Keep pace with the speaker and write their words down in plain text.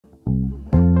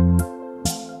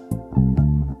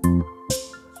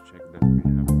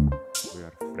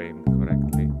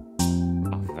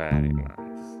Very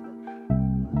nice.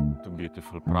 Two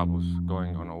beautiful Prabhus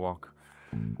going on a walk.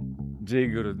 Jai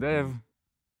Gurudev.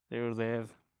 Jai Gurudev.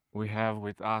 We have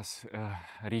with us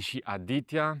Rishi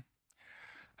Aditya,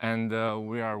 and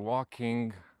we are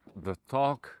walking the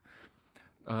talk.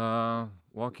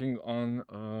 Walking on.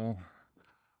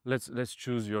 Let's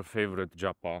choose your favorite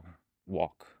japa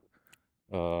walk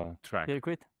track.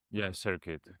 Circuit. Yeah,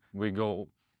 circuit. We go.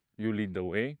 You lead the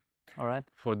way. All right.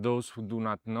 For those who do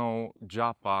not know,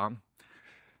 japa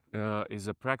is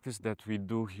a practice that we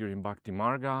do here in Bhakti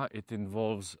Marga. It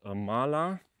involves a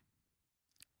mala,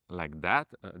 like that.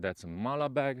 That's a mala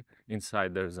bag.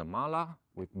 Inside there's a mala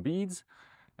with beads,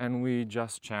 and we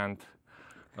just chant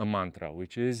a mantra,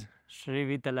 which is Shri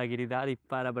Vitala Giridhari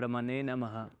Parabrahmane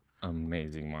Namaha.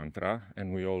 Amazing mantra,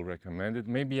 and we all recommend it.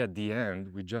 Maybe at the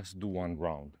end we just do one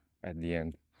round at the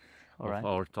end of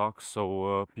our talk,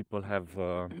 so people have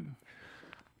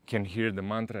can hear the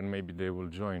mantra and maybe they will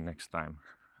join next time.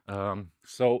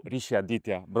 So Rishi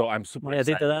Aditya, bro, I'm super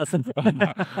excited.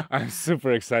 I'm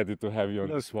super excited to have you on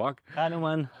this walk.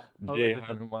 Hanuman. Jai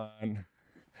Hanuman.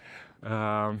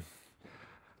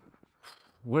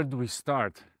 Where do we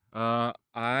start?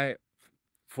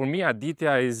 For me,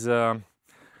 Aditya is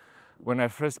when I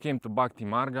first came to Bhakti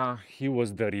Marga, he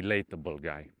was the relatable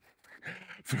guy.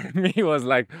 For me, it was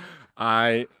like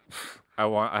I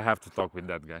have to talk with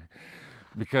that guy,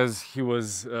 because he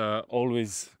was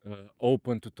always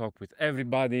open to talk with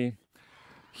everybody.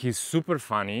 He's super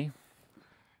funny.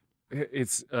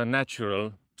 It's a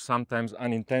natural, sometimes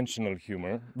unintentional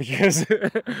humor, because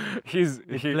he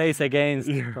plays against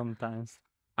sometimes.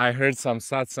 I heard some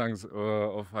satsangs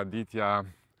of Aditya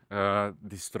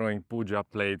destroying puja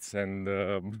plates and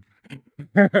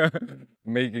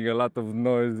making a lot of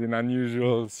noise in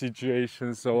unusual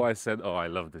situations. So I said, "Oh, I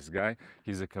love this guy.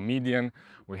 He's a comedian.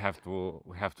 We have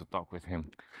to talk with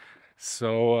him."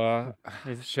 So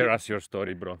share us your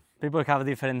story, bro. People have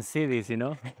different cities, you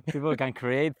know. People can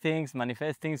create things,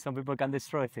 manifest things. Some people can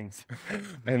destroy things.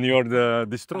 And you're the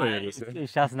destroyer.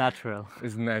 It's just natural.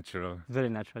 It's natural. Very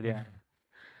natural, yeah.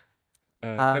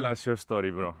 Tell us your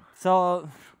story, bro. So,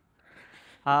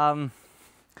 I'm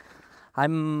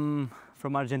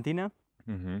from Argentina,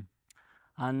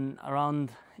 and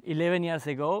around 11 years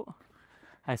ago,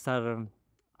 I started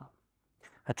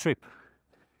a trip.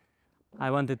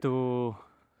 I wanted to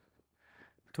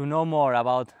know more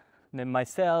about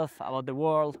myself, about the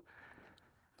world,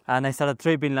 and I started a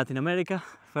trip in Latin America.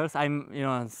 First,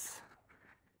 it's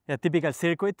a typical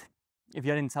circuit. If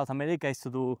you're in South America, is to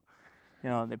do,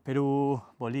 the Peru,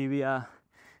 Bolivia.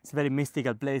 It's very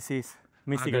mystical places,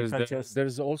 mystical cultures.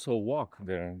 There's also a walk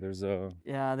there. There's through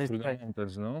the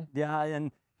mountains, no? Yeah,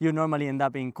 and you normally end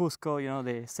up in Cusco,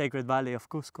 the sacred valley of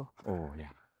Cusco. Oh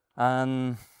yeah.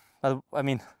 But I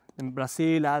mean, in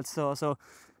Brazil also. So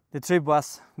the trip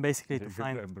was basically to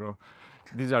find. Bro,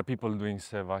 these are people doing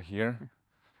seva here.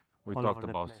 We All talked over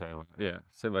the about place. seva. Yeah,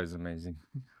 seva is amazing.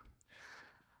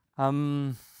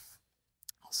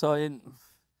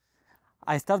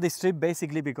 I started this trip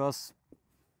basically because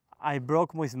I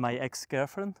broke with my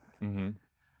ex-girlfriend,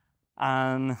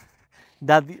 and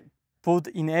that put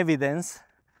in evidence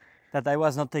that I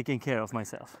was not taking care of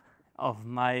myself, of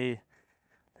my,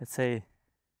 let's say,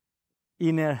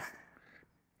 inner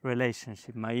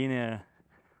relationship, my inner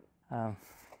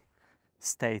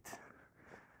state.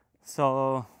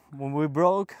 So when we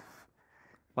broke,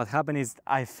 what happened is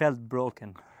I felt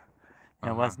broken.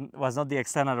 It was not the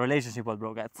external relationship that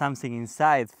broke. Something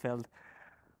inside felt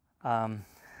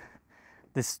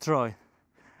destroyed,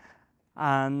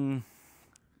 and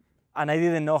I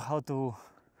didn't know how to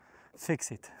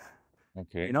fix it.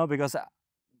 Okay. Because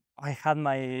I had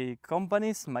my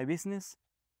companies, my business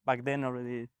back then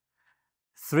already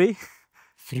three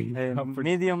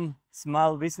medium,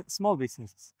 small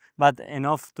businesses, but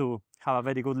enough to have a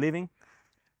very good living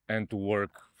and to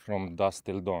work from dusk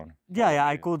till dawn. Yeah,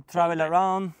 I could travel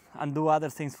around and do other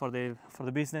things for the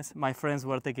business. My friends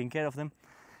were taking care of them,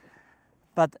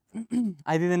 but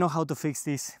I didn't know how to fix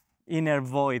this inner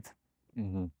void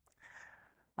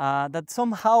that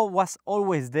somehow was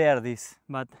always there.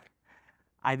 But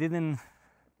I didn't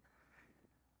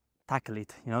tackle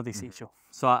it. This issue.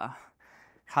 So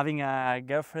having a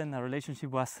girlfriend, a relationship,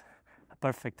 was a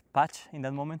perfect patch in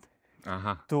that moment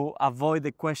to avoid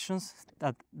the questions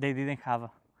that they didn't have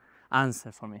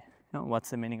answer for me.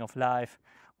 What's the meaning of life?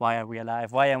 Why are we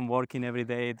alive? Why I'm working every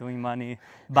day, doing money,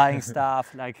 buying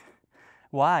stuff? Like,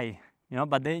 why?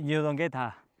 But then you don't get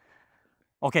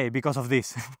okay, because of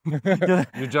this.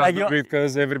 You just do it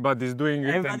because everybody's doing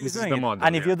it, and this is the model.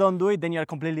 And if you don't do it, then you're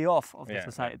completely off of the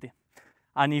society.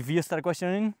 And if you start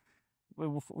questioning,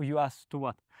 you ask to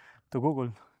what? To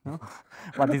Google. No?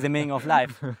 What is the meaning of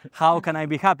life? How can I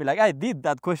be happy? Like I did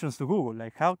that questions to Google.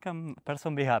 Like how can a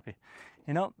person be happy?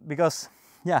 You know, because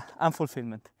yeah,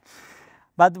 unfulfillment.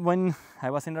 But when I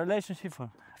was in a relationship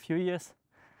for a few years,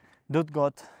 that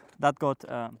got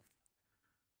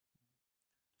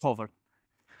covered.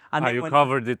 And then you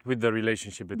covered it with the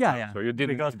relationship itself. Yeah. So you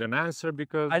didn't need an answer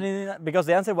because... I didn't, because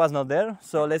the answer was not there.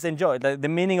 So let's enjoy. The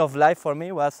meaning of life for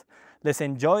me was let's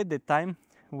enjoy the time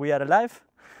we are alive.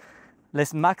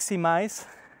 Let's maximize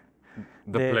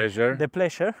the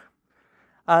pleasure.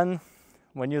 And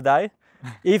when you die,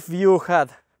 if you had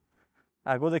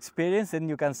a good experience, then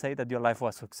you can say that your life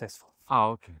was successful. Ah,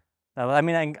 okay. I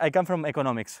mean, I come from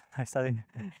economics. I studied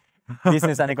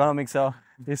business and economics, so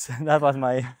that was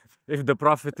my... If the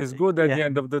profit is good at the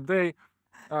end of the day,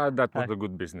 that was a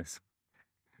good business.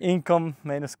 Income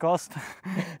minus cost.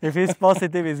 If it's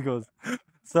positive, it's good.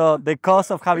 So the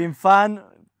cost of having fun,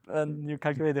 and you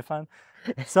calculate the fun.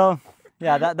 So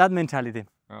yeah, that mentality.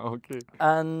 Okay.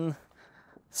 And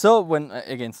so when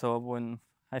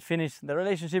I finished the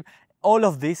relationship, all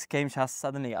of this came just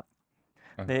suddenly up.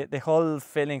 The whole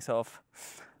feelings of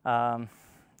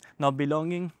not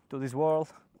belonging to this world,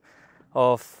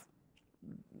 of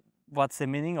what's the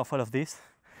meaning of all of this?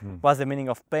 What's the meaning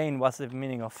of pain? What's the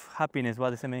meaning of happiness?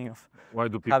 What is the meaning of why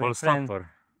do people suffer?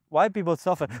 Why people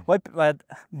suffer? Why? But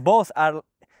both are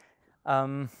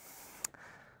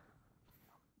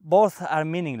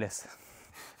meaningless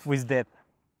with death.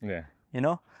 Yeah. You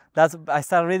know, I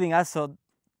started reading also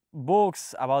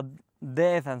books about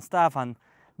death and stuff, and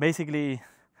basically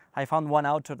I found one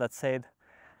author that said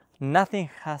nothing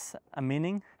has a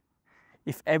meaning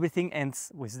if everything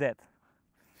ends with death.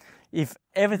 If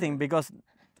everything, because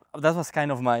that was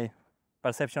kind of my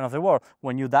perception of the world.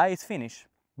 When you die, it's finished.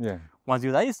 Yeah. Once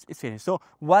you die, it's finished. So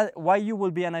why you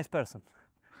will be a nice person?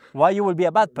 Why you will be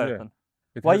a bad person?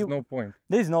 It has no point.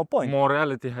 There is no point.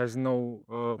 Morality has no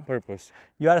purpose.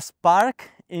 You are a spark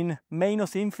in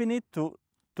minus infinite to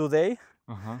today.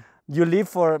 You live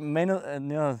for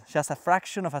just a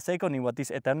fraction of a second in what is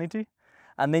eternity,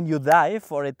 and then you die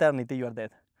for eternity. You are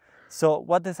dead. So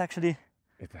what is actually?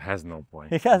 It has no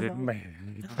point.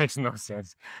 It makes no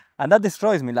sense. And that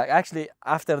destroys me. Like actually,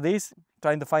 after this,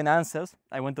 trying to find answers,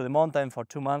 I went to the mountain for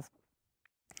 2 months,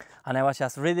 and I was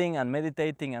just reading and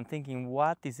meditating and thinking,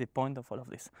 what is the point of all of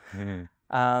this?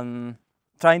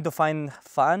 Trying to find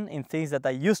fun in things that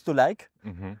I used to like.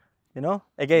 You know,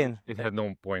 again, it had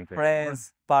no point.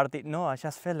 Friends, party. No, I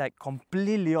just felt like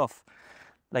completely off.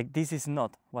 Like this is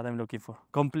not what I'm looking for.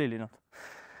 Completely not.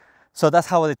 So that's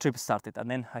how the trip started. And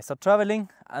then I started traveling,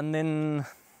 and then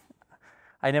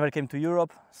I never came to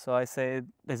Europe. So I said,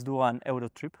 let's do an Euro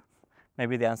trip.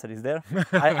 Maybe the answer is there.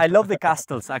 I love the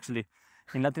castles, actually.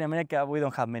 In Latin America, we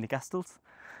don't have many castles.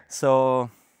 So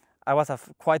I was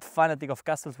quite fanatic of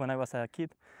castles when I was a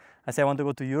kid. I said I want to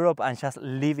go to Europe and just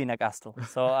live in a castle.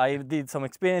 So I did some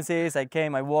experiences. I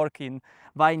came, I work in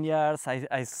vineyards.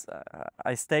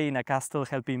 I stay in a castle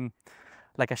helping,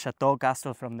 like a chateau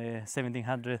castle from the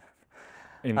 1700s.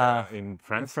 In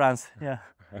France? In France, yeah.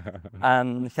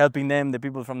 And helping them, the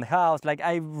people from the house. Like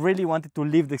I really wanted to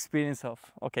live the experience of,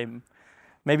 okay,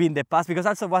 maybe in the past, because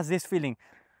also was this feeling,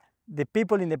 the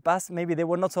people in the past, maybe they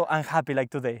were not so unhappy like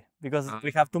today, because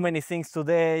we have too many things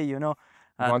today, you know,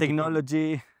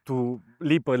 technology. To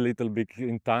leap a little bit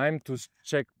in time to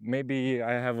check, maybe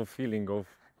I have a feeling of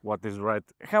what is right.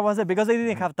 How was it? Because they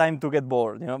didn't have time to get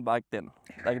bored, you know, back then.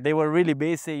 Like they were really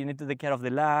busy. You need to take care of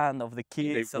the land, of the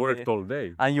kids. They worked all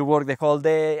day. And you work the whole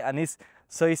day, and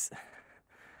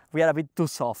we are a bit too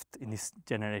soft in this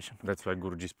generation. That's why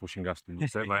Guruji is pushing us to do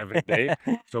seva every day,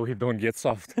 so we don't get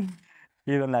soft.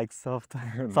 He don't like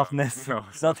softness. No,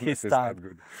 it's not his style. Not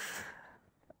good.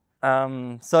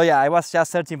 So yeah, I was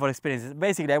just searching for experiences.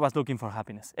 Basically, I was looking for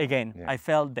happiness. Again, Yeah. I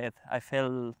felt dead. I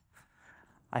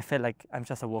felt like I'm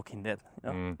just a walking dead, you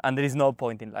know? And there is no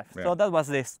point in life. Yeah. So that was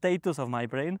the status of my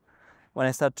brain when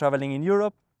I started traveling in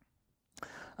Europe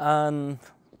and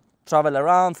travel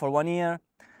around for 1 year.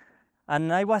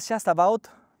 And I was just about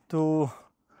to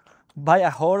buy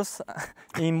a horse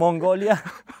in Mongolia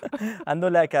and do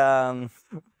like I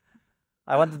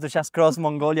wanted to just cross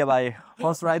Mongolia by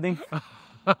horse riding.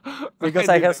 Because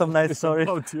I heard some nice stories.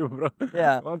 About you, bro.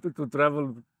 Yeah. I wanted to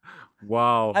travel.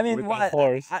 Wow. I mean, with a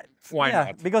horse. Why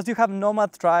not? Because you have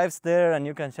nomad tribes there, and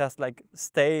you can just like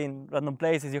stay in random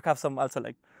places. You have some also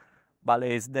like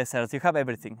valleys, deserts. You have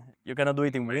everything. You cannot do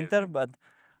it in winter,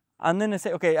 and then I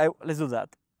say, okay, let's do that.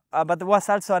 But there was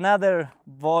also another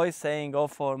voice saying, go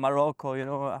for Morocco, you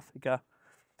know, Africa.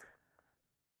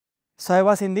 So I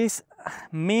was in this,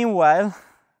 meanwhile,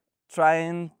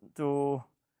 trying to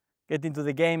get into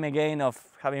the game again of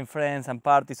having friends and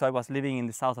parties. So I was living in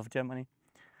the south of Germany.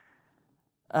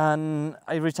 And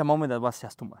I reached a moment that was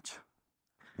just too much.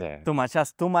 Yeah. Too much,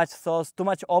 just too much thoughts, too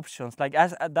much options. Like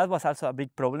that was also a big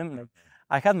problem. Like,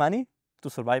 I had money to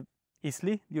survive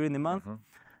easily during the month.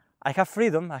 I have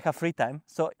freedom, I have free time.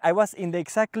 So I was in the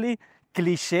exactly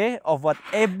cliche of what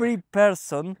every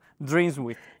person dreams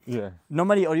with. Yeah.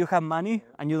 Normally, or you have money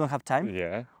and you don't have time,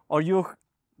 Yeah. or you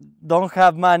don't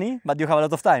have money but you have a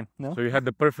lot of time. No? So you had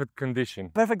the perfect condition.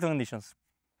 Perfect conditions.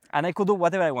 And I could do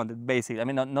whatever I wanted, basically. I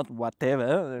mean, not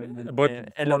whatever, But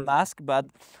Elon Musk, but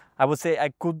I would say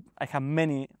I have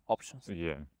many options.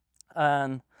 Yeah.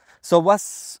 And so it was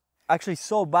actually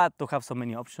so bad to have so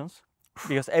many options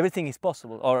because everything is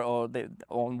possible, or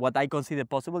what I consider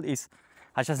possible is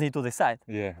I just need to decide.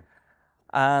 Yeah.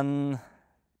 And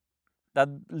that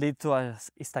lead to a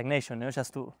stagnation, you know,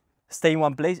 just to stay in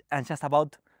one place and just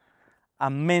about a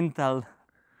mental,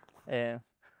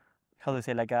 how do you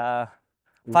say, like a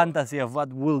fantasy of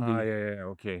what will be.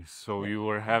 Yeah. Okay. So you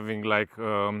were having like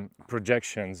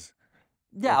projections.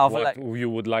 Yeah, of of what like, you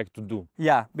would like to do.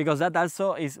 yeah, because that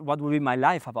also is what will be my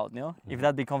life about, you know. If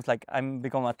that becomes like I'm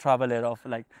become a traveler of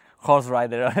like horse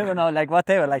rider, or I don't know, like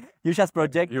whatever, like you just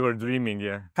project You were dreaming,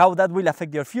 yeah. how that will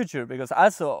affect your future, because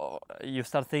also you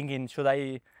start thinking, should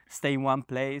I stay in one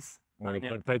place? Well, a Yeah.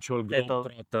 perpetual Little-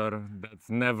 globetrotter that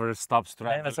never stops I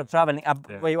traveling. was traveling.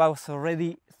 Yeah. Wait, I was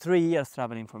already 3 years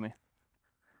traveling for me.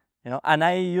 You know, and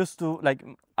I used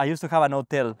to have an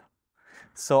hotel,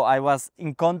 so I was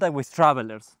in contact with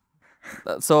travelers.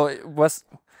 So it was,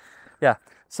 yeah.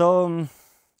 So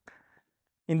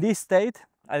in this state,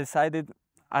 I decided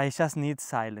I just need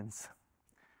silence.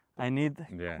 I need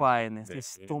Yeah. quietness. Yeah,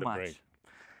 It's you need too the much. break.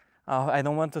 I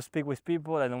don't want to speak with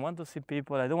people. I don't want to see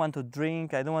people. I don't want to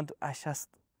drink. I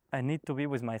need to be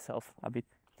with myself a bit.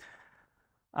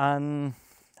 And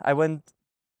I went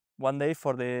one day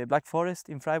for the Black Forest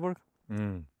in Freiburg.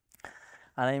 Mm.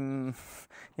 And I'm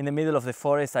in the middle of the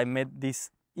forest. I met this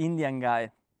Indian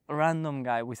guy, a random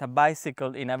guy with a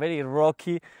bicycle in a very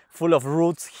rocky, full of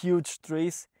roots, huge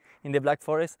trees in the Black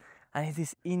Forest. And it's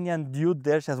this Indian dude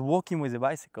there just walking with the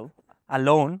bicycle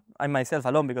alone. I myself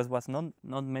alone, because was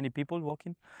not many people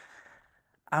walking.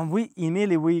 And we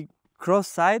immediately cross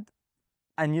side,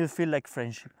 and you feel like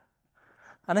friendship.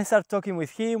 And I started talking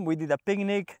with him. We did a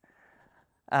picnic,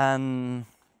 and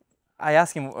I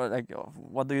asked him, like,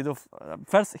 what do you do?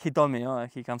 First, he told me,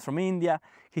 he comes from India.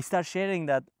 He started sharing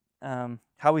that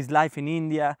how is life in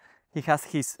India. He has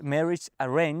his marriage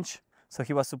arranged, so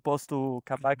he was supposed to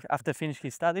come back after finish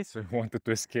his studies. So you wanted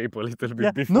to escape a little bit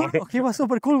Yeah, before. no, he was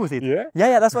super cool with it. Yeah?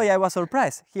 Yeah, that's why I was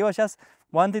surprised. He was just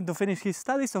wanting to finish his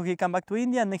studies, so he come back to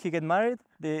India, and then he get married.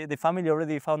 The family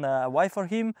already found a wife for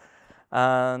him,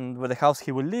 and with the house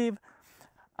he will live.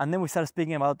 And then we started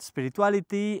speaking about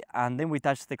spirituality, and then we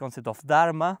touched the concept of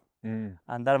dharma. Mm.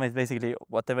 And dharma is basically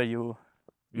whatever you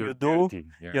Your do, duty,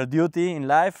 yeah. your duty in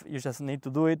life. You just need to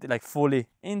do it like fully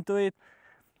into it.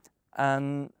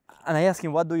 And I asked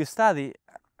him, what do you study?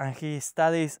 And he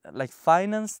studies like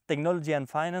finance, technology and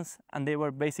finance, and they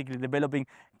were basically developing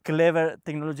clever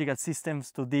technological systems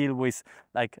to deal with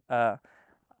like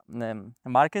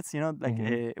markets, you know, like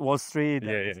Wall Street,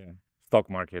 Yeah. Stock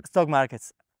market. stock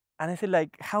markets. And I feel like,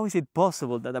 how is it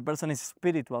possible that a person is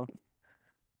spiritual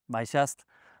by just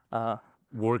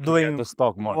Working doing at the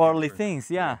stock market. worldly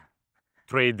things? Yeah.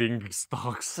 Trading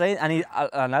stocks.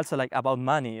 And also like about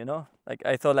money, you know, like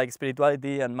I thought like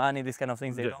spirituality and money, these kind of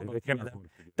things, they don't go They can together.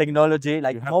 afford to do it. Technology,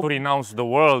 like You have to renounce the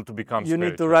world to become you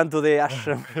need to spiritual. run to the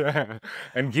ashram. Yeah.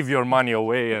 And give your money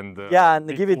away and Yeah, and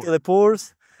be give it poor. to the poor,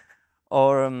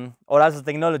 or also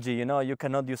technology. You know, you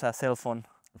cannot use a cell phone.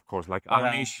 Of course, like Or,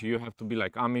 Amish, you have to be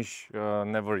like Amish,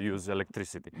 never use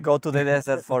electricity. Go to the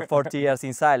desert for 40 years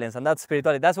in silence, and that's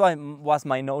spirituality. That's why was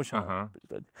my notion. of Uh-huh.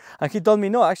 spirituality. And he told me,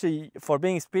 no, actually, for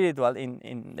being spiritual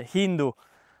in the Hindu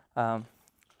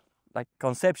like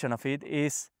conception of it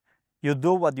is, you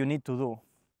do what you need to do,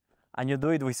 and you do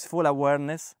it with full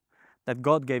awareness that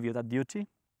God gave you that duty,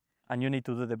 and you need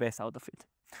to do the best out of it.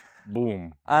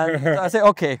 Boom. And I say,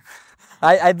 okay,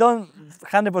 I don't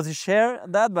 100% share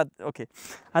that, but okay.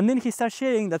 And then he started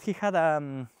sharing that he had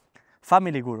a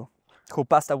family guru who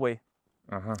passed away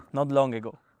Uh-huh. not long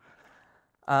ago.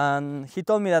 And he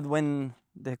told me that when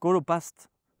the guru passed,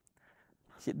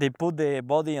 they put the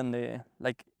body on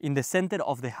in the center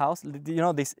of the house. You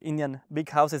know, these Indian big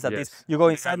houses that Yes. you go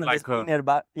They inside have and like there's a-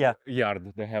 inner yeah.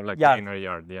 Yard. They have like Yard. an inner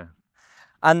yard, yeah.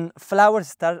 And flowers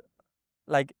start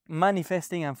like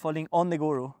manifesting and falling on the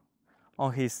guru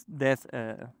on his death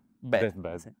bed.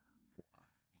 Deathbed.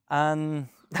 And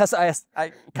that's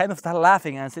I kind of started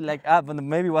laughing and I said like, but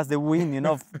maybe it was the wind,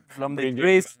 from the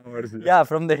trees. Yeah,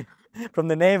 from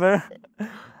the neighbor.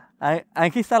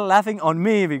 And he started laughing on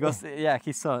me because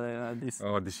he saw this.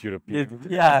 Oh, this European.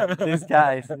 These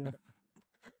guys.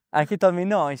 And he told me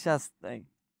no, it's just like.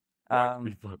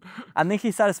 People. And then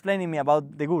he started explaining me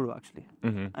about the guru actually.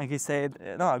 Mm-hmm. And he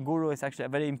said, no, a guru is actually a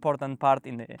very important part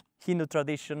in the Hindu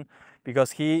tradition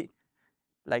because he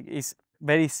is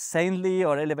very saintly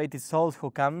or elevated souls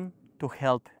who come to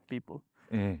help people,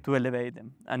 to elevate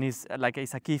them. And he's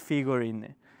a key figure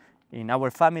in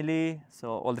our family. So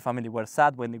all the family were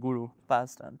sad when the guru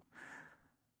passed.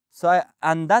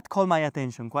 And that caught my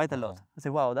attention quite a lot. I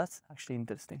said, wow, that's actually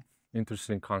interesting.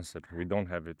 Interesting concept. We don't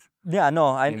have it. Yeah,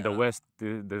 no. In the West,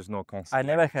 there's no concept. I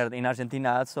never heard in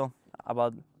Argentina also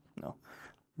about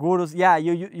gurus. Yeah,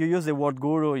 you use the word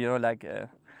guru, like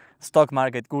stock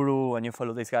market guru, and you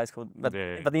follow these guys. But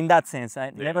in that sense,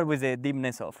 never with the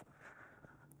deepness of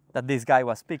that this guy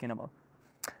was speaking about.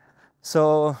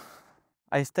 So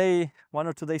I stay 1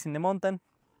 or 2 days in the mountain.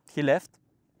 He left,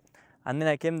 and then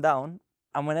I came down.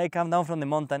 And when I came down from the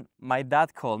mountain, my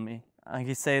dad called me, and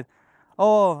he said,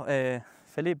 "Oh,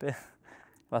 Felipe,"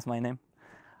 was my name.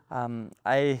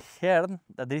 I heard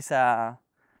that there is a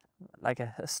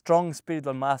strong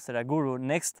spiritual master, a guru,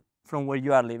 next from where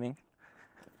you are living.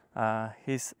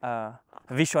 He's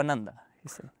Vishwananda," he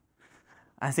said.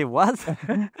 I said, "What?"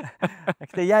 I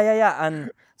said, yeah.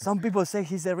 And some people say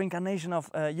he's the reincarnation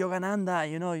of Yogananda.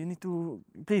 You need to,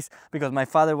 please, because my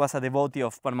father was a devotee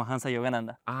of Paramahansa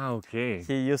Yogananda. Ah, okay.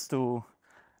 He used to,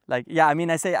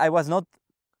 I say I was not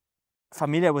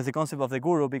familiar with the concept of the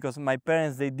guru because my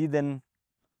parents,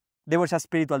 they were just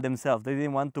spiritual themselves. They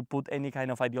didn't want to put any kind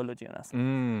of ideology on us.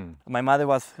 My mother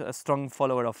was a strong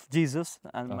follower of Jesus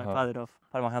and my father of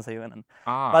Paramahansa Yogananda.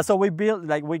 But so we built,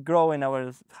 we grow in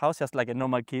our house just like a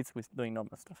normal kids with doing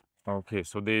normal stuff. Okay,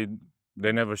 so they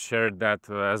never shared that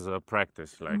as a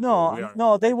practice?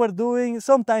 No, they were doing,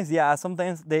 sometimes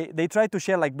they try to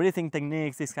share breathing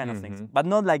techniques, these kind of things, but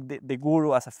not like the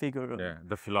guru as a figure. Yeah,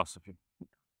 the philosophy.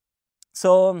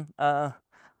 So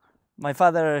my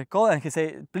father called and he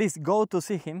said, "Please go to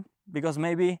see him because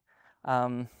maybe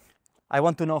I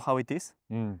want to know how it is.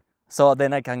 So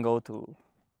then I can go to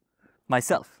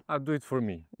myself. I'll do it for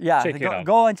me. Yeah, check it out.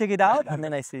 Go and check it out and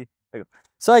then I see."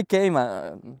 So I came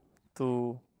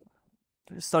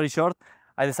story short,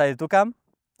 I decided to come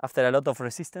after a lot of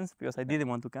resistance because I didn't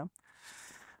want to come.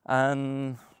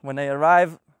 And when I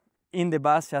arrived in the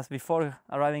bus, just before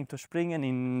arriving to Springen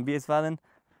in Wiesbaden,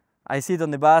 I sit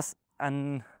on the bus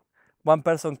and one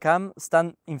person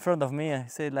stand in front of me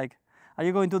and say "Are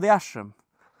you going to the ashram?"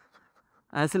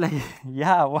 And I said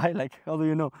 "Yeah, why? How do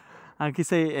you know?" And he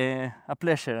say, "A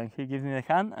pleasure." And he gives me the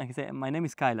hand and he said, "My name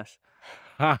is Kailash."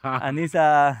 And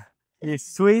he's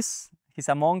Swiss, he's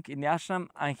a monk in the ashram,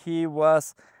 and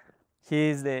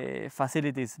he's the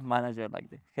facilities manager,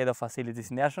 the head of facilities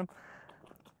in the ashram.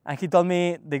 And he told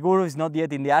me the guru is not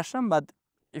yet in the ashram, but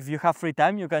if you have free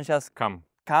time, you can just come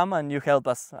and you help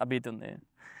us a bit on the.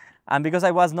 And because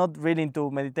I was not really into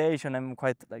meditation, I'm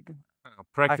quite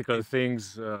practical active.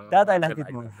 Things. That I like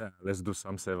it more. Let's do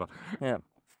some seva. Yeah.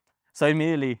 So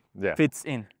immediately fits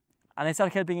in. And I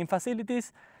started helping in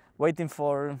facilities, waiting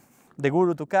for the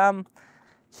guru to come.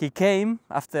 He came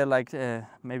after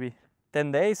maybe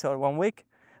 10 days or 1 week,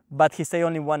 but he stayed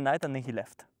only one night and then he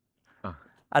left.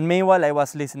 And meanwhile, I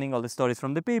was listening all the stories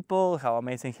from the people, how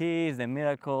amazing he is, the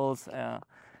miracles,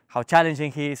 how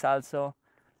challenging he is also.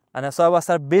 And so I was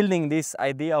start building this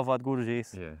idea of what Guruji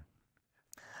is. Yeah.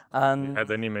 And you had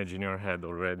an image in your head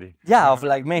already. Yeah, of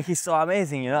man, he's so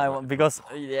amazing, because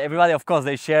everybody, of course,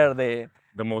 they share the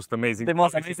most amazing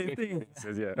thing.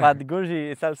 Yeah. But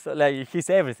Guruji is also he's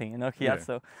everything, He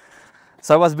also.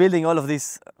 So I was building all of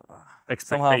this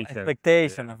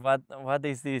expectation of what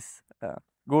is this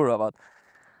guru about.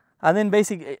 And then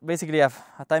basically a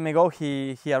time ago,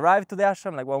 he arrived to the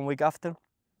ashram 1 week after,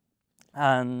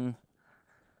 and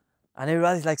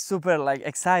everybody's super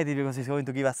excited because he's going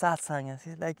to give a satsang, and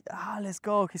he's let's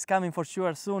go, he's coming for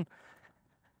sure soon.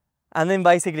 And then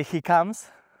basically he comes,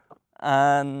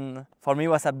 and for me it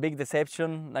was a big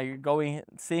deception,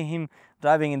 seeing him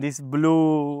driving in this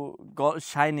blue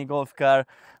shiny golf car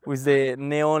with the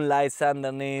neon lights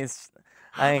underneath,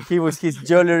 and he was his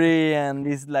jewelry and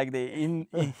this the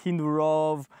Hindu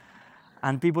robe,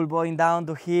 and people going down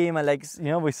to him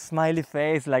and with smiley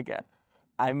face,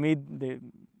 I meet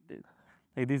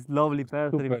this lovely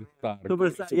person.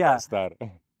 Superstar.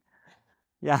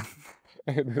 Yeah.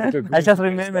 I just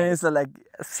remember it's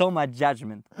so much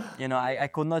judgment. I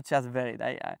could not just bear it.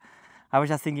 I was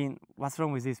just thinking, what's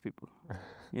wrong with these people?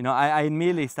 You know, I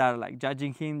immediately started like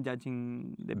judging him,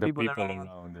 judging the people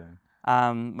around.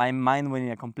 Yeah. My mind went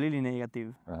in a completely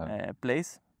negative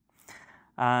place,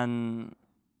 and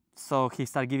so he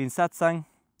started giving satsang,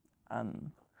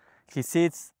 and he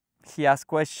sits, he asks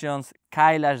questions.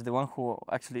 Kailash, the one who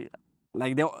actually,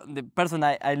 like the person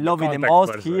I love it the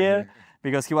most here,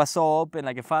 because he was so open,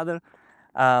 like a father.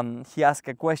 He asked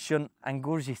a question, and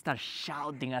Guruji started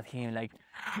shouting at him, like,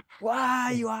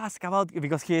 "Why you ask about?"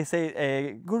 Because he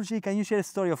said, "Guruji, can you share a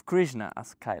story of Krishna?"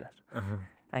 asked Kailash.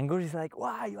 And Guruji's like,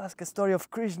 "Why you ask a story of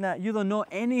Krishna? You don't know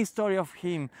any story of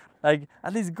him. Like,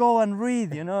 at least go and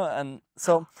read, you know." And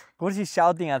so Guruji's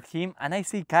shouting at him, and I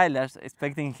see Kailash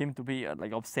expecting him to be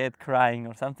like upset, crying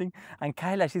or something. And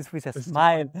Kailash is with a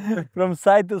smile from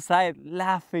side to side,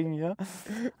 laughing, you know.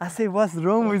 I say, "What's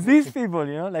wrong with these people,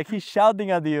 you know? Like, he's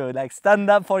shouting at you, like, stand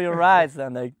up for your rights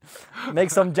and like make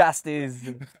some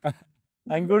justice."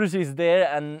 And Guruji is there,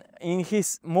 and in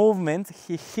his movement,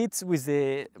 he hits with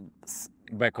the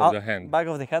back of the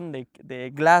hand, the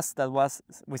glass that was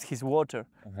with his water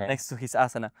next to his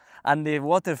asana, and the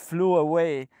water flew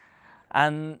away.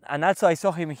 And also I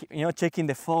saw him, you know, checking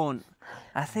the phone.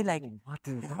 I said, like, what?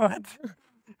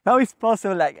 How is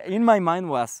possible? Like, in my mind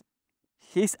was,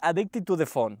 he's addicted to the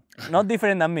phone, not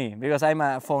different than me, because I'm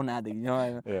a phone addict, you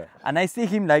know. Yeah. And I see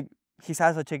him like he's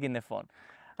also checking the phone.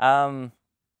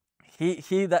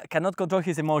 He cannot control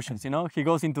his emotions, you know. He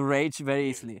goes into rage very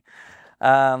easily.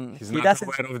 He's not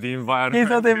aware of the environment.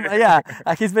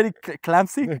 He's very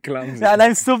clumsy. Clumsy. Yeah, and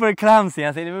I'm super clumsy.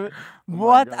 I said,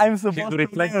 what I'm supposed to learn? He's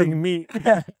reflecting me.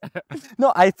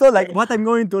 No, I thought, like, what I'm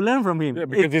going to learn from him. Yeah,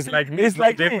 because it's like me. It's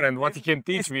like different. What he can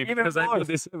teach me, because I do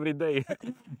this every day.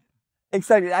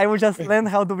 Exactly. I would just learn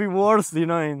how to be worse, you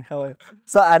know, in how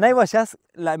and I was just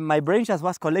like, my brain just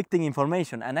was collecting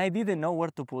information, and I didn't know where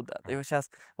to put that. It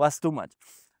was too much,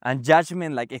 and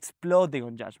judgment, like exploding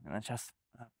on judgment, and just,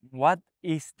 what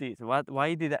is this?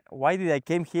 Why did I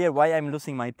came here? Why I'm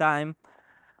losing my time?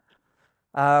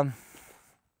 And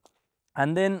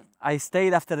then I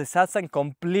stayed after the satsang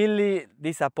completely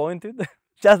disappointed,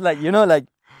 just like, you know, like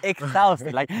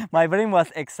exhausted. Like, my brain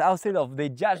was exhausted of the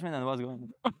judgment that was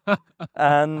going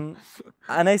on.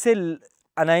 And I said,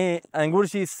 and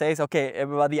Guruji says, "Okay,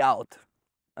 everybody out,"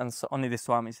 and so only the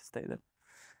Swamis stayed there.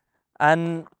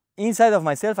 And inside of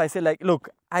myself, I said, like, "Look,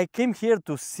 I came here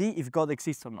to see if God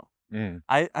exists or not.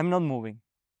 I'm not moving,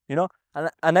 you know."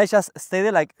 And I just stayed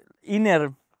there, like,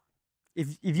 inner.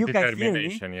 If you can hear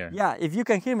me, if you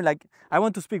can hear me, like, I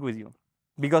want to speak with you,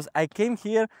 because I came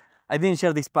here. I didn't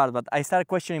share this part, but I started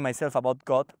questioning myself about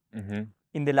God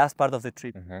in the last part of the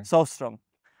trip. So strong,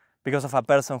 because of a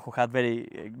person who had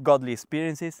very godly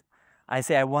experiences. I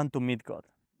say, I want to meet God.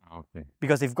 Okay.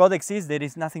 Because if God exists, there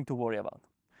is nothing to worry about.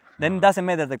 Then it doesn't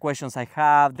matter the questions I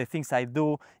have, the things I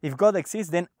do. If God exists,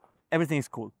 then everything is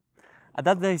cool. And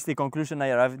that is the conclusion I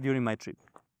arrived during my trip.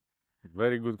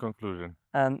 Very good conclusion.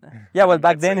 And yeah, well,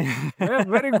 back then, yeah,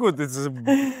 very good. It's a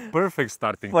perfect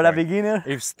starting for point. a beginner.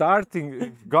 If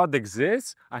God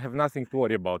exists, I have nothing to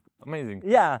worry about. Amazing.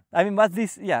 Yeah, I mean, but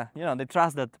this, you know, the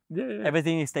trust that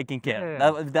everything is taken care.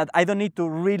 That I don't need to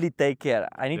really take care.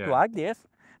 I need to act, yes,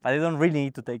 but I don't really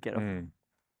need to take care of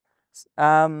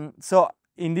it. So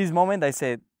in this moment, I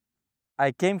said,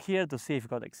 I came here to see if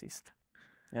God exists,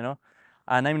 you know,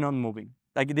 and I'm not moving.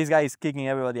 Like, this guy is kicking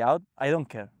everybody out. I don't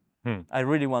care. I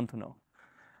really want to know.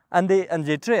 And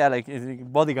Jetrea, like, his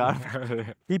bodyguard,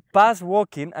 he passed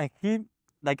walking, and he,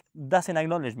 like, doesn't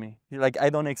acknowledge me. He's like, I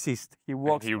don't exist. He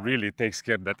walks. He really takes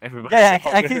care that everybody. Yeah,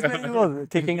 and he's very good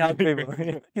kicking out people.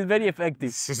 He's very effective.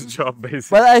 It's his job,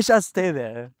 basically. But I just stay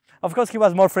there. Of course, he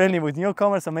was more friendly with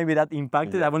newcomers, so maybe that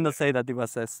impacted. I will not say that it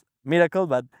was a miracle,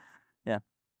 but yeah.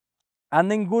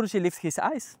 And then Guruji lifts his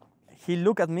eyes. He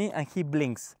look at me and he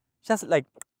blinks, just like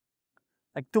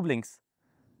 2 blinks.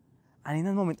 And in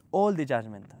that moment, all the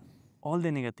judgment, all the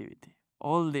negativity,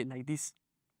 all the, like, this,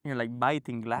 you know, like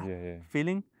biting glass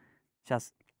feeling,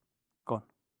 just gone.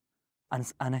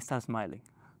 And I start smiling.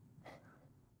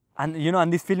 And, you know,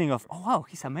 and this feeling of, oh, wow,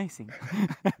 he's amazing.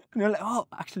 You know, like, oh,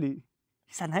 actually,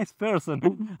 he's a nice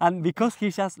person. And because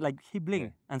he just, like, he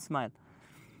blinked and smiled.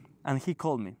 And he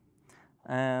called me.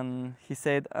 And he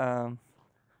said,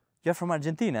 you're from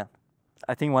Argentina.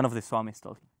 I think one of the Swamis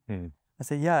told him. I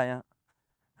said, yeah.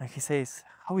 And he says,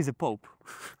 how is the Pope?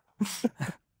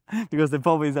 Because the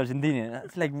Pope is Argentinian.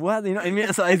 It's like, what? You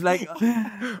know, so it's like,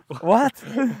 what?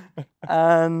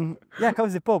 And yeah, how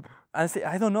is the Pope? And I say,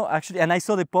 I don't know, actually. And I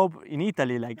saw the Pope in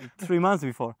Italy like 3 months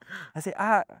before. I say,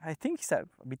 I think he's a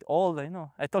bit old, you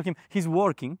know. I told him, he's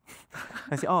working.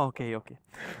 I say, oh, okay.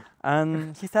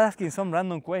 And he started asking some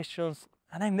random questions.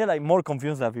 And I'm there like more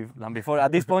confused than before.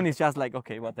 At this point, it's just like,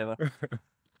 okay, whatever.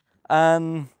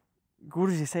 And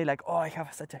Guruji say like, oh, I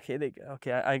have such a headache.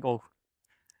 Okay, I go.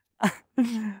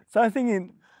 So I'm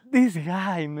thinking, this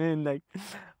guy, man, like,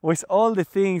 with all the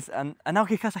things, and now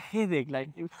he has a headache. Like,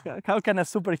 how can a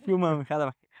superhuman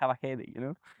have a headache, you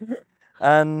know?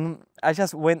 And I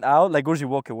just went out, like Guruji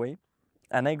walked away,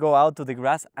 and I go out to the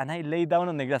grass, and I lay down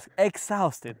on the grass,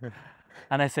 exhausted.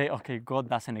 And I say, okay, God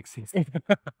doesn't exist.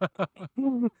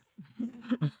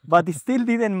 But it still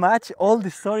didn't match all the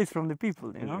stories from the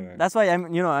people, you know? Yeah. That's why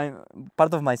I'm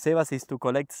part of my sevas is to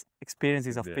collect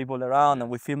experiences of people around and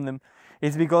we film them.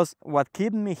 It's because what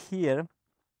kept me here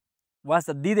was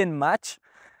that didn't match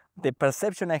the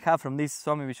perception I have from this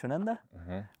Swami Viswananda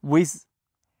with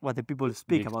what the people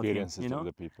speak about him, you know? Of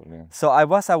the people, yeah. So I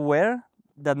was aware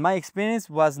that my experience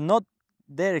was not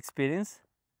their experience,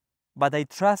 but I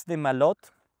trust them a lot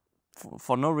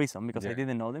for no reason, because I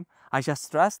didn't know them. I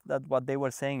just trust that what they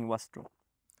were saying was true.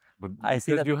 But I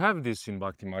see because that- you have this in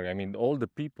Bhakti Marga, I mean, all the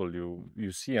people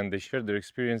you see and they share their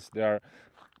experience, they are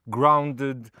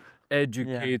grounded,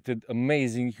 educated,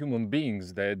 amazing human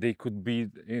beings. They could be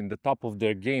in the top of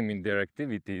their game in their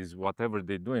activities, whatever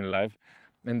they do in life,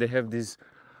 and they have these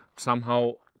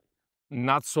somehow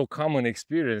not so common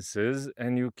experiences,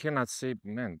 and you cannot say,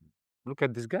 man, look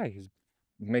at this guy. He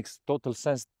makes total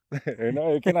sense. You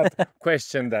know, you cannot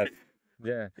question that.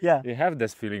 Yeah. You have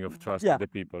this feeling of trust with the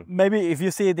people. Maybe if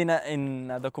you see it in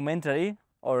a documentary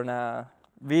or in a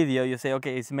video, you say,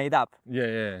 okay, it's made up.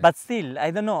 Yeah. But still,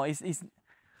 I don't know.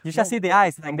 You just see the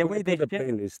eyes, like the way they put the share.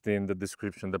 playlist in the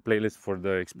description, the playlist for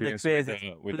the experience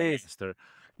with the master.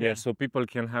 Yeah, so people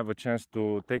can have a chance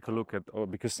to take a look at,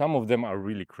 because some of them are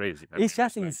really crazy. It's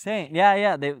just insane.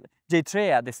 Yeah.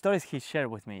 Jaytreya, the stories he shared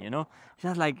with me, you know,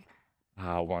 just like,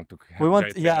 I want to have we want,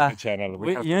 Jaytreya on the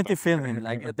channel. you need to film him,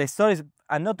 like the stories,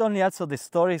 and not only also the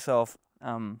stories of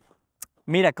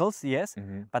miracles, yes,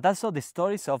 but also the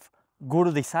stories of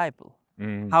guru disciple.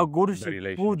 How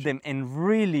Guruji put them in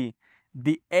really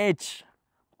the edge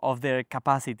of their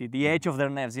capacity, the edge of their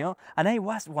nerves, you know. And I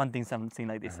was wanting something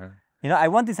like this. You know, I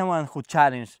wanted someone who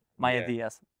challenged my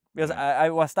ideas, because I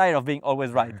was tired of being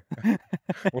always right.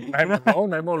 When I'm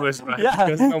alone, I'm always right,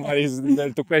 because nobody's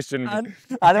there to question me. And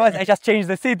otherwise, I just changed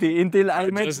the city until I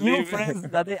met Just new leave. friends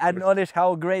that acknowledge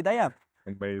how great I am.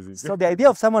 Amazing. So the idea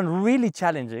of someone really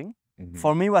challenging,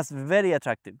 for me, was very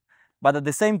attractive. But at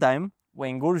the same time,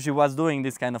 when Guruji was doing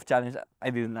this kind of challenge, I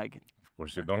didn't like it. Of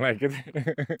course, you don't like it.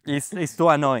 It's too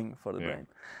annoying for the brain.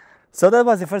 So that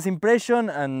was the first impression,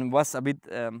 and was a bit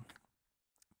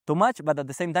too much. But at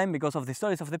the same time, because of the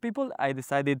stories of the people, I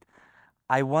decided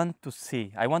I want to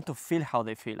see, I want to feel how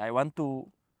they feel. I want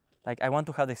to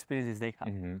have the experiences they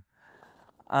have.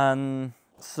 And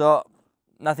so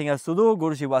nothing else to do.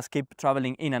 Guruji was keep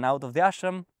traveling in and out of the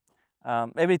ashram.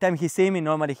 Every time he see me,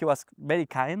 normally he was very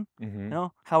kind. You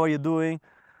know, how are you doing?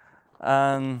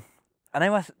 And I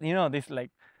was, you know, this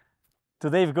like,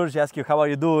 today if Guruji asks you how are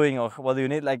you doing or what do you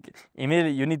need, like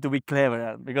immediately you need to be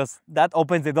clever, because that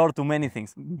opens the door to many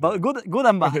things, but good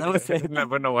and bad, I would say. You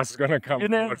never know what's gonna come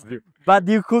towards you. But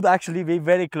you could actually be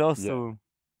very close to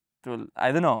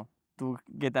I don't know, to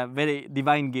get a very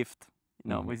divine gift,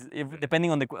 you know,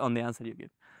 depending on the answer you give.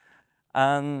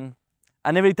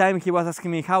 And every time he was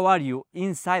asking me, how are you?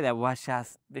 Inside I was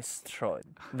just destroyed.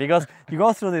 Because you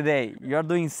go through the day, you are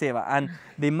doing seva, and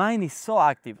the mind is so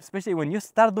active, especially when you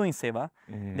start doing seva,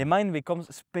 the mind becomes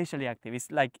especially active. It's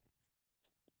like,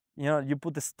 you know, you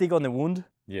put a stick on the wound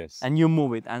and you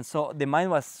move it. And so the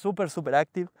mind was super, super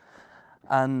active,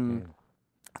 and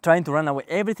trying to run away.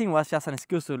 Everything was just an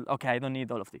excuse to, okay, I don't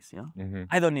need all of this, you know?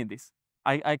 I don't need this.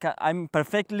 I'm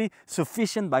perfectly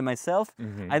sufficient by myself.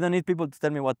 I don't need people to tell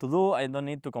me what to do. I don't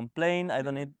need to complain. I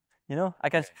don't need, you know, I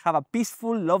can have a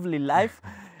peaceful, lovely life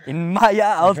in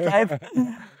Maya outside.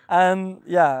 And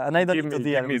I don't need to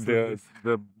deal with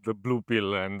the blue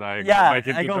pill, and I go back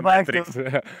into the matrix.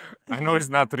 I know it's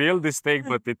not real, this steak,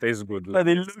 but it tastes good. But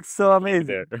it looks so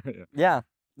amazing. That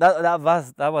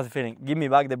was the feeling. Give me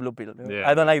back the blue pill.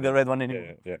 I don't like the red one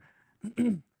anymore.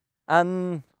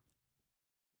 And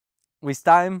with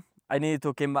time, I needed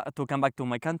to come back to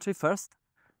my country first,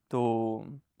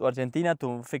 to Argentina,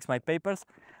 to fix my papers.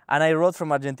 And I wrote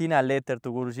from Argentina a letter to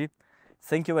Guruji.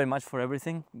 Thank you very much for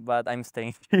everything, but I'm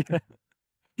staying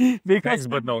here. Thanks,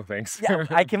 but no thanks.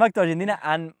 I came back to Argentina,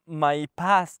 and my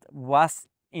past was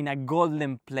in a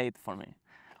golden plate for me.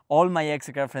 All my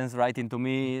ex-girlfriends writing to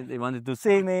me, they wanted to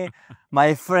see me.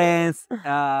 My friends,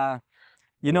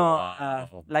 you know,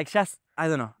 like just, I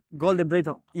don't know, golden plate.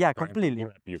 Completely.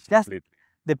 Just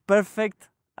the perfect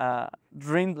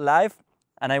dream life.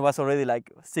 and I was already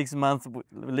like 6 months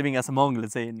living as a monk,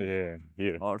 let's say, Yeah,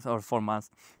 here. or 4 months.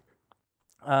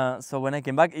 So when I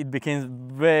came back, it became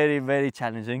very, very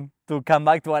challenging to come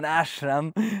back to an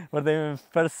ashram where the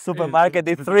first supermarket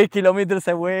is 3 kilometers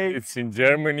away. It's in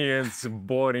Germany and it's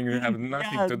boring. You have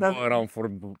nothing to go around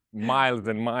for miles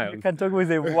and miles. You can talk with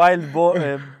the wild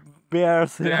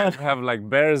bears. Yeah, you have like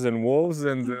bears and wolves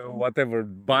and whatever,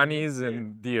 bunnies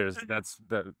and deers.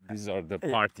 These are the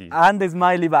parties. And the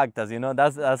smiley bhaktas, you know,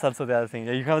 that's also the other thing.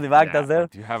 You have the bhaktas there.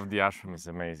 But you have the ashram, is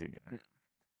amazing.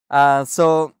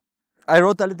 So I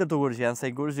wrote a letter to Guruji and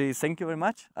said, Guruji, thank you very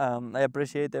much. I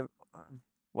appreciate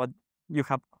what you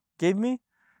have gave me,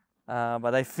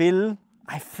 but I feel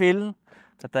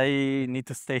that I need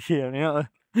to stay here, you know,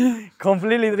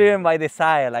 completely driven by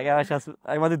desire. Like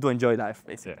I wanted to enjoy life,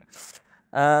 basically.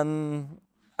 Yeah. And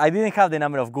I didn't have the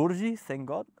number of Guruji, thank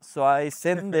God. So I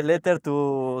sent the letter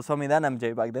to Swami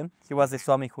Dhanamjay back then. He was the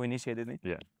Swami who initiated me.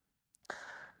 Yeah.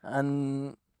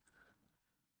 And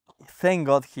thank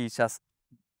God he just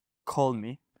called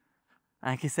me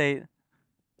and he said,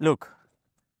 look,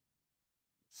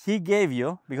 he gave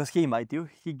you, because he invited you,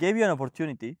 he gave you an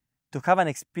opportunity to have an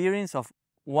experience of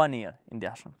 1 year in the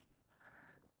ashram.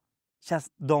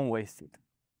 Just don't waste it.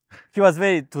 He was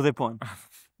very to the point.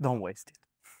 Don't waste it.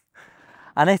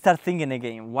 And I start thinking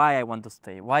again, why I want to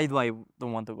stay? Why do I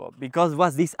don't want to go? Because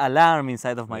was this alarm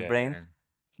inside of my brain?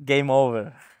 Game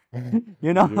over.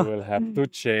 You know? You will have to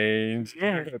change.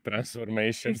 Yeah.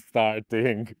 Transformation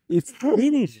starting. It's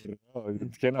finished. No,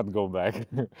 it cannot go back.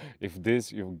 If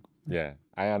this, yeah,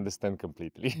 I understand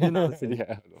completely. You know,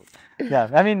 yeah. Yeah,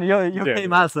 I mean, you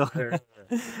came also.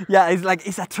 Yeah, it's like,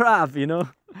 it's a trap, you know?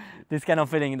 This kind of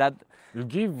feeling that you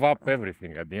give up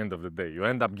everything at the end of the day. You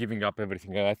end up giving up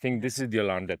everything. And I think this is the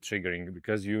alarm that's triggering,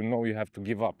 because you know you have to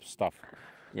give up stuff.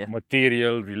 Yeah.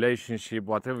 Material, relationship,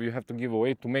 whatever you have to give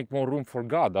away to make more room for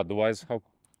God. Otherwise, how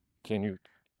can you?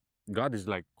 God is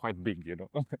like quite big, you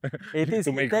know. It is.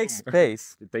 It takes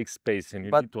space. It takes space, and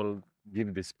you need to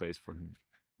give this space for Him.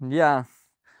 Yeah.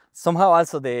 Somehow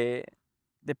also the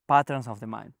patterns of the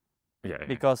mind. Yeah.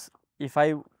 Because if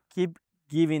I keep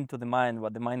giving to the mind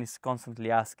what the mind is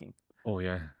constantly asking. Oh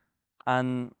yeah.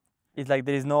 And it's like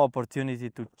there is no opportunity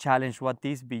to challenge what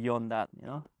is beyond that, you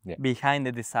know, behind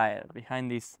the desire,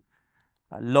 behind this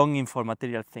longing for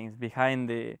material things, behind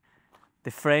the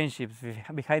friendships,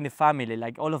 behind the family.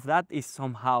 Like all of that is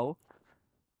somehow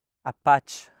a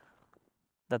patch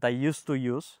that I used to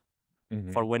use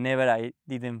for whenever I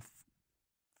didn't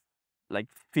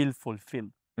feel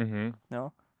fulfilled. You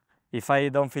know, if I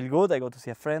don't feel good, I go to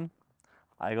see a friend,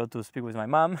 I go to speak with my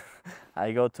mom,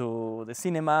 I go to the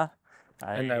cinema.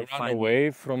 And I run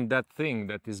away from that thing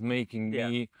that is making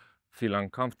me feel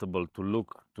uncomfortable to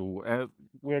look to.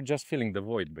 We're just filling the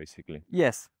void, basically.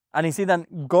 Yes. And instead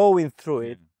of going through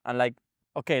it and like,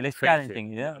 okay, let's challenge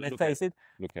things, yeah? Let's face it.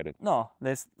 Look at it. No,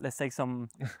 let's take some...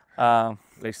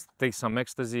 let's take some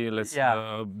ecstasy, let's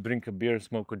drink a beer,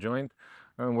 smoke a joint,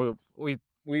 and we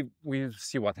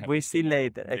see what happens. We see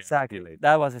later, exactly. See later.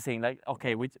 That was the thing, like,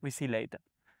 okay, we see later.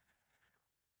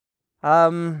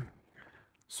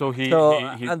 So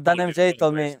and then MJ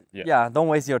told me, yeah, don't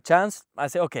waste your chance. I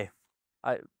said, okay,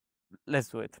 let's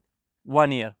do it.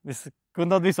 1 year. This could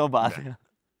not be so bad.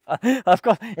 Yeah. Of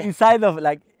course, inside of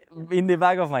like, in the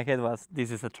back of my head was,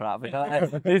 this is a trap. You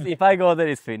know? If I go there,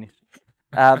 it's finished.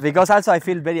 Because also I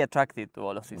feel very attracted to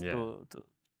all of this, to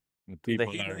the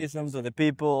Hinduism, to the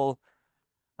people.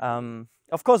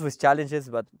 Of course, with challenges,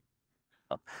 but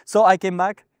so I came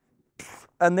back,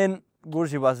 and then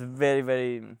Guruji was very,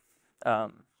 very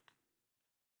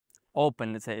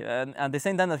open, let's say, and at the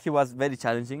same time that he was very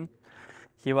challenging,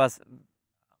 he was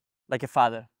like a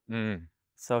father.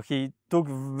 So he took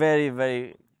very,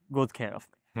 very good care of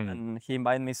me, and he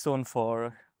invited me soon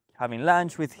for having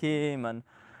lunch with him and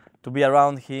to be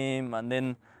around him. And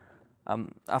then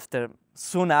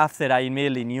soon after, I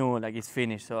immediately knew like it's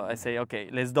finished. So I say, okay,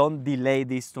 let's don't delay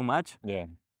this too much. Yeah,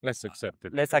 let's accept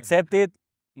it. Let's accept it.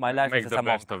 My life Make is the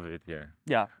best of it. Yeah.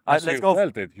 Yeah. Let's go.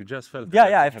 Felt it. You just felt it.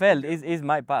 Yeah. I felt it's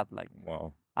my path. Like,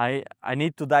 wow. I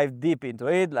need to dive deep into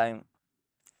it. Like,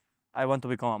 I want to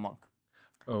become a monk.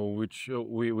 Which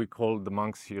we call the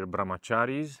monks here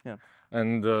brahmacharis. Yeah.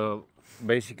 And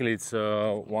basically, it's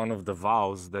one of the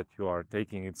vows that you are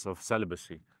taking. It's of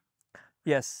celibacy.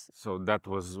 Yes. So that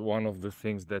was one of the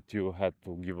things that you had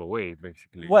to give away,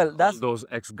 basically. Well, that's those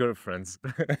ex-girlfriends.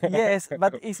 Yes,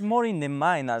 but it's more in the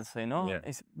mind also, you know. Yeah.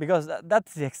 It's because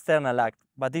that's the external act,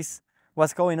 but it's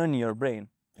what's going on in your brain,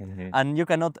 and you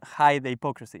cannot hide the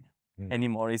hypocrisy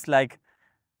anymore. It's like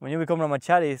when you become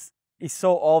brahmachari, it's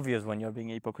so obvious when you're being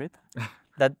a hypocrite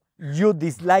that you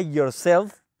dislike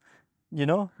yourself you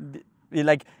know,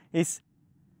 like it's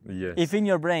Yes. if in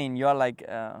your brain you are like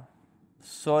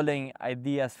swallowing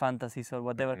ideas, fantasies, or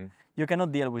whatever, you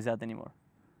cannot deal with that anymore.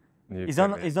 It's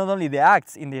not only the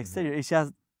acts in the exterior, it's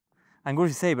just, and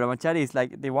Guruji say, brahmachari is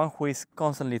like the one who is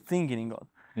constantly thinking in God.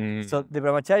 So the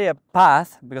brahmacharya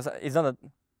path, because it's not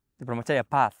the brahmacharya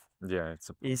path, Yeah,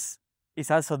 is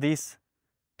also this,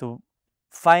 to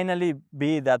finally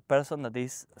be that person that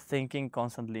is thinking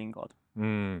constantly in God.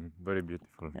 Very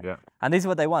beautiful. Yeah. And this is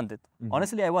what I wanted.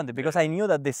 Honestly, I wanted, because I knew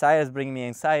that desires bring me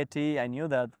anxiety. I knew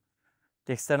that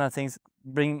the external things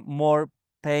bring more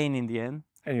pain in the end.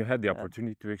 And you had the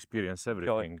opportunity to experience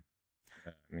everything.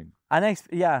 I mean, and I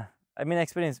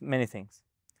experienced many things,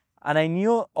 and I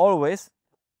knew always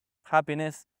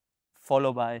happiness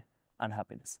followed by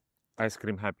unhappiness. ice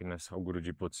cream happiness, how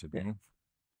Guruji puts it. Yeah.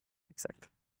 Exactly.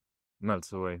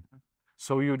 Melts away.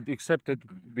 So you accepted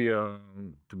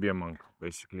to be a monk,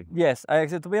 basically. Yes, I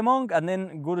accepted to be a monk, and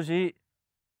then Guruji,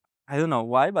 I don't know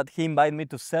why, but he invited me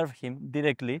to serve him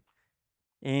directly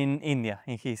in India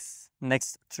in his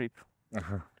next trip.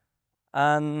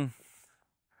 And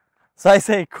so I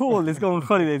say, cool, let's go on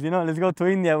holidays, let's go to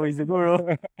India with the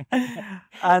Guru.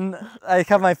 And I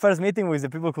have my first meeting with the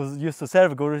people who used to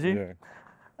serve Guruji.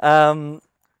 Yeah.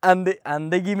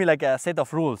 And they give me like a set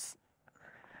of rules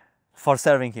for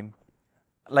serving him.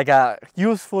 Like a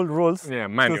useful rules. Yeah,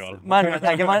 manual.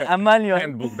 Like a manual.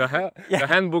 Handbook, the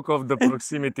handbook of the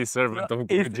proximity servant of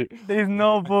Guruji. There is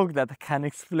no book that can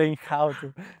explain how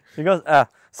to. Because,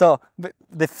 so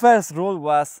the first rule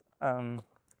was,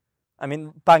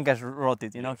 Pankaj wrote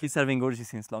it, he's serving Guruji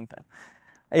since long time.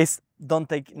 Is don't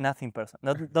take nothing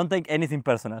personal. Don't take anything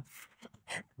personal.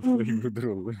 Very good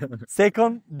rule.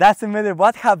 Second, doesn't matter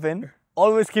what happened,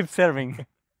 always keep serving.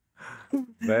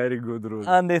 Very good rule.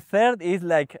 And the third is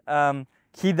like,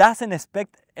 he doesn't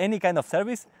expect any kind of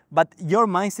service, but your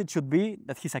mindset should be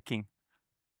that he's a king.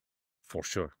 For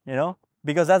sure.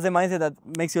 Because that's the mindset that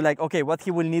makes you like, okay, what he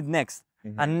will need next,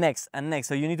 and next, and next.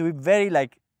 So you need to be very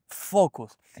like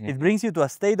focused. It brings you to a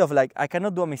state of like, I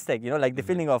cannot do a mistake, like the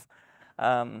feeling of,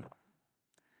 I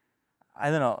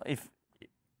don't know, if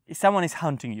someone is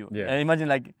hunting you, imagine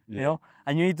like,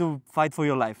 and you need to fight for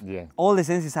your life. Yeah. All the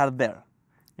senses are there.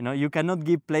 You cannot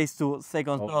give place to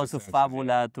second thoughts, to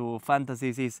fabula, to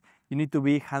fantasies. You need to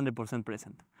be 100%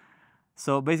 present.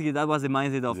 So basically, that was the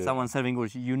mindset of someone serving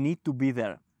Guruji. You need to be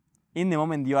there. In the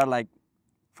moment you are like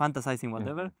fantasizing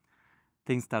whatever,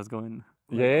 things starts going.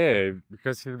 Yeah,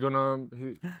 because he's he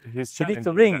needs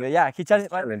to bring. He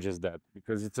challenges that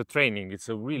because it's a training. It's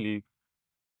a really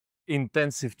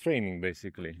intensive training,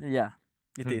 basically. Yeah,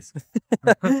 it is.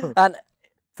 And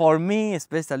for me,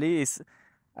 especially,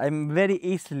 I'm very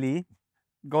easily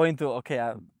going to a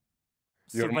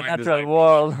supernatural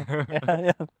world,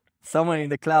 somewhere in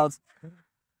the clouds.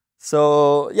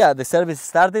 So the service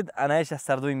started, and I just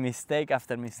started doing mistake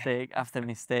after mistake after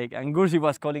mistake, and Guruji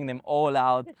was calling them all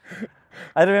out.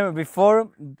 I remember before,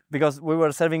 because we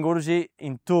were serving Guruji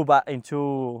in two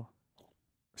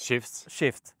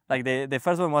shifts. Like the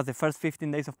first one was the first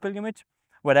 15 days of pilgrimage,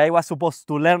 where I was supposed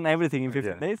to learn everything in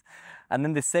 15 days, and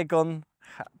then the second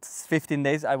 15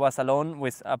 days I was alone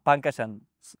with Pankaj and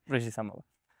Rishi Aditya.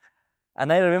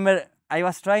 And I remember I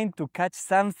was trying to catch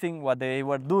something what they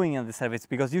were doing in the service,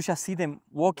 because you just see them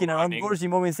walking around Guruji,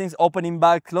 moving things, opening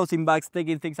bags, closing bags,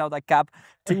 taking things out of a cup,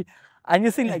 and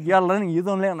you think like you are learning, you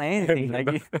don't learn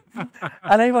anything.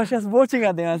 And I was just watching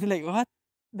at them and I was like, what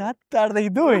are they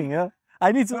doing?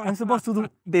 I'm supposed to do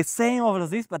the same of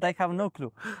this, but I have no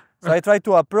clue. So I tried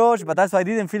to approach, but that's why I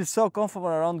didn't feel so comfortable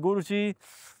around Guruji.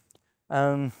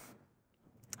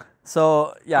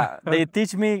 So they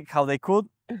teach me how they could.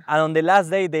 And on the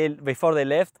last day, before they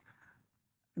left,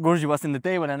 Guruji was in the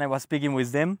table and I was speaking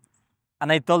with them.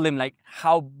 And I told them like,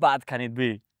 how bad can it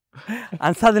be?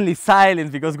 And suddenly silence,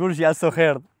 because Guruji also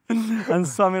heard. And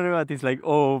Swami Revat is like,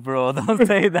 oh bro, don't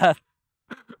say that.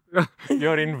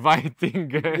 You're inviting,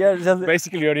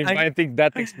 basically you're inviting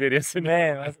that experience. And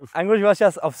Guruji was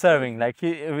just observing, like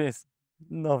it's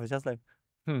just like,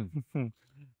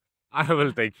 I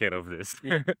will take care of this.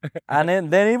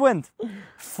 And then he went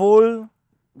full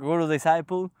Guru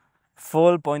disciple,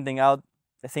 full pointing out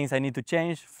the things I need to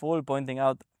change, full pointing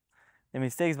out the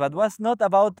mistakes, but was not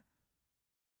about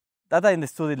that. I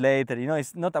understood it later.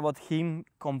 It's not about him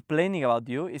complaining about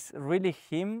you. It's really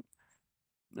him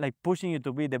like pushing you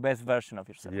to be the best version of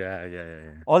yourself. Yeah.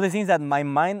 All the things that my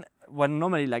mind were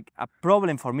normally like a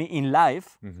problem for me in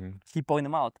life, he pointed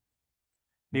them out.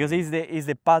 Because it's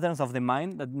the patterns of the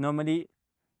mind that normally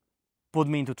put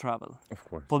me into trouble. Of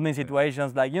course. Put me in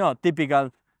situations like,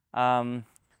 typical,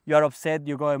 you are upset,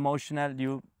 you go emotional,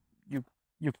 you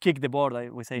you kick the board,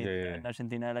 like we say Yeah. in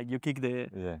Argentina, like you kick the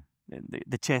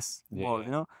Yeah. chess board, Yeah.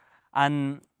 you know,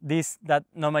 and that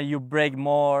normally you break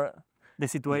more the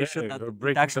situation Yeah, that you're it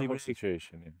breaking the actually whole breaks.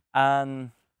 situation. Yeah.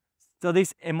 And so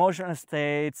these emotional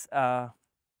states,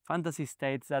 fantasy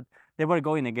states, that they were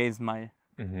going against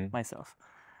myself.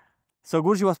 So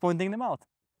Guruji was pointing them out,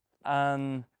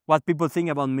 and what people think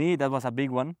about me, that was a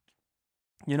big one.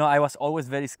 You know, I was always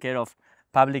very scared of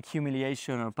public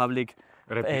humiliation or public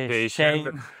Reputation.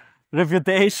 shame,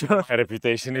 reputation. My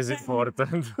reputation is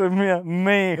important.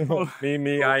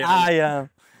 me, I am.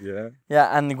 Yeah.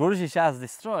 Yeah, and Guruji just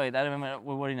destroyed. I remember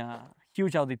we were in a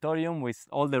huge auditorium with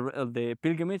all the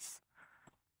pilgrimages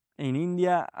in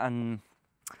India, and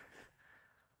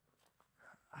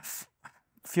a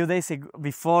few days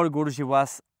before, Guruji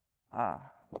was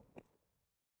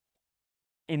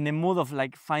in the mood of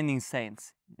like finding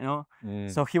saints, you know.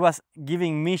 So he was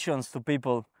giving missions to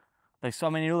people. Like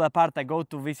Swami Niruddha go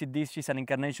to visit this. She's an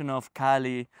incarnation of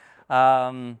Kali.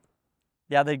 The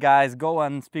other guys go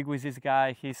and speak with this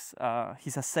guy. He's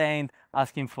a saint.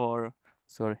 Asking for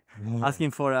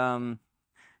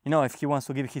you know, if he wants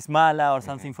to give his mala or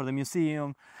something for the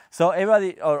museum. So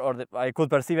everybody, I could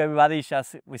perceive everybody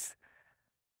just with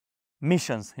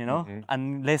missions, you know,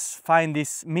 and let's find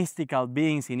these mystical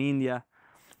beings in India.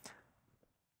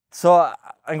 So,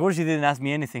 and Guruji didn't ask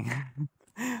me anything.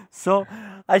 So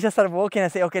I just started walking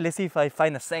and say, okay, let's see if I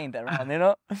find a saint around, you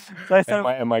know. So I started.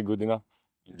 Am I good enough?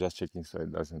 Just checking so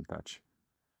it doesn't touch.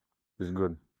 It's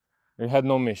good. You had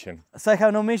no mission. So I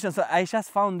have no mission. So I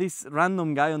just found this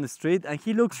random guy on the street, and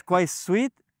he looks quite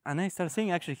sweet. And I started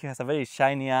seeing actually he has a very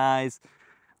shiny eyes,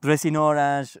 dressed in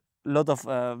orange, lot of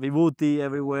vibhuti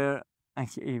everywhere, and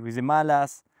he, with the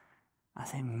malas. I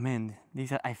say, man,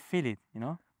 I feel it, you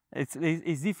know. It's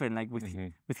different. Like with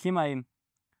him,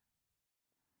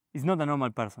 he's not a normal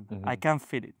person. I can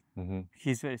feel it.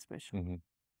 He's very special.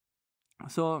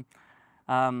 So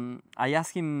I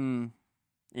asked him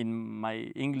in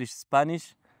my English,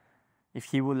 Spanish, if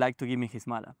he would like to give me his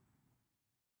mala,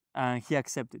 and he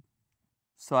accepted.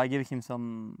 So I gave him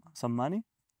some money,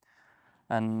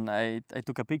 and I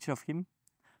took a picture of him,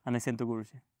 and I sent to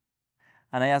Guruji.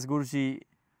 And I asked Guruji,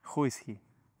 who is he?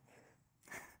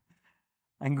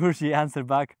 And Guruji answered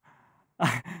back,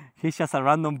 he's just a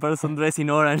random person dressed in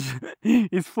orange.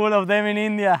 It's full of them in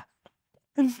India.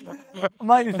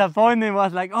 My disappointment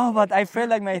was like, oh, but I felt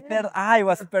like my third eye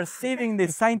was perceiving the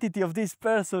sanctity of this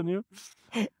person, you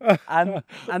know?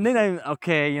 And then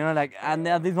okay, you know, like, and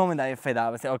at this moment I fed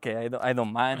up. I said, okay, I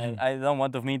don't mind. I don't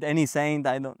want to meet any saint.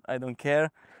 I don't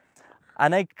care.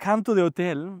 And I come to the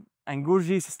hotel, and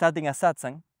Guruji is starting a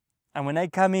satsang. And when I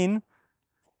come in,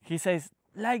 he says,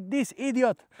 like this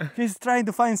idiot, he's trying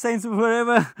to find saints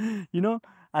wherever, you know.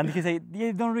 And he said,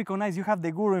 you don't recognize, you have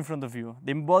the Guru in front of you,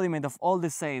 the embodiment of all the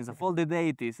saints, of all the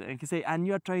deities. And he said, and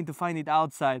you are trying to find it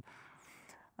outside.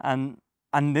 And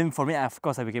then for me, of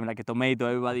course, I became like a tomato.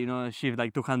 Everybody, you know, shift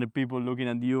like 200 people looking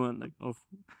at you, and like, oh.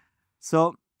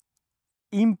 So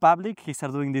in public, he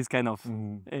started doing these kind of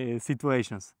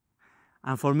situations.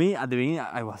 And for me, at the beginning,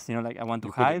 I was, you know, like, I want to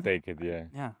hide. Take it, yeah.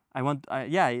 Yeah,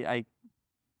 I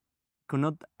could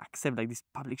not accept like this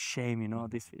public shame, you know,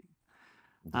 this feeling.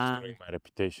 Destroying my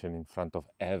reputation in front of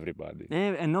everybody.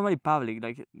 Yeah, and normally public,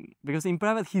 like, because in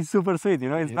private he's super sweet, you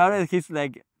know. In private he's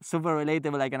like super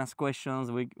relatable. I can ask questions.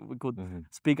 We could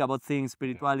speak about things,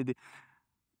 spirituality.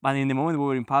 But in the moment we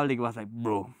were in public, it was like,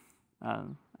 bro, a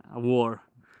war.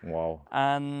 Wow.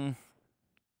 And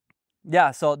yeah,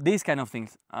 so these kind of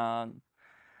things. And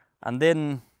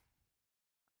then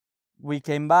we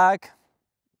came back,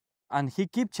 and he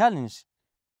kept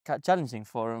challenging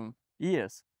for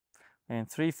years. In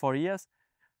 3-4 years,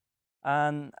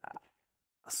 and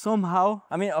somehow,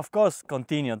 I mean, of course,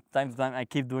 continued time to time. I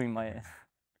keep doing my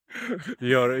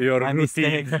your my routine.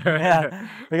 mistakes, yeah,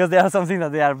 because there are some things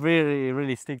that they are really,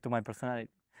 really stick to my personality.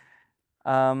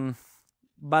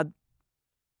 But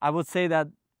I would say that,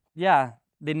 yeah,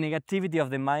 the negativity of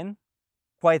the mind,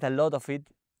 quite a lot of it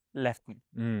left me.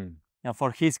 You know,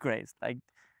 for his grace, like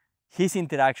his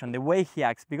interaction, the way he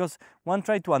acts, because one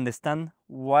tries to understand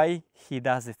why he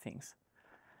does the things.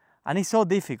 And it's so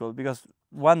difficult because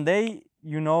one day,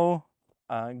 you know,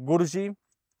 Guruji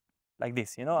like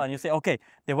this, you know, and you say, okay,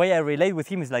 the way I relate with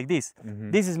him is like this.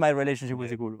 This is my relationship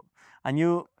with the Guru.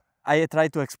 And I try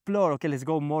to explore, okay, let's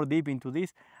go more deep into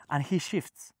this. And he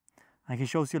shifts, and he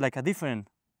shows you like a different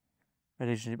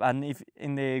relationship. And if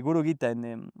in the Guru Gita, in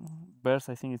the verse,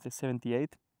 I think it's the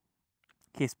 78,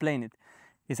 he explained it.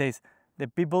 He says, the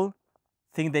people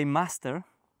think they master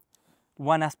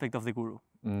one aspect of the Guru.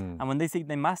 And when they think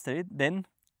they master it, then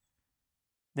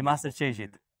the master change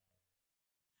it.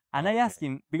 And I asked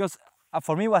him, because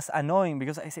for me it was annoying,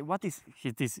 because I said, what is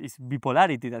this is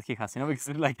bipolarity that he has, because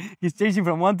like he's changing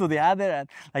from one to the other and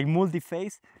like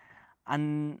multi-phase.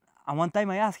 And one time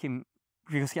I asked him,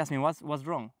 because he asked me what's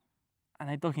wrong, and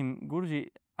I told him, Guruji,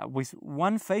 with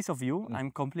one face of you,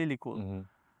 I'm completely cool,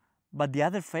 but the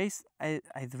other face, I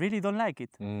really don't like it.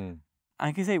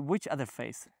 And he said, which other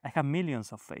face? I have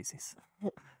millions of faces.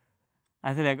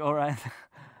 I said, like, all right.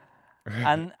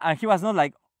 and he was not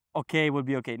like, okay, it will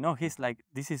be okay. No, he's like,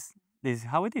 this is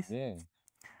how it is. Yeah.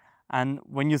 And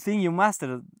when you think you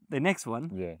master the next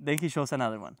one, Yeah. then he shows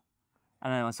another one.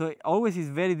 So it always is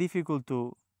very difficult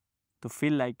to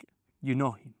feel like you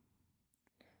know him.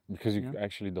 Because you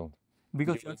actually don't.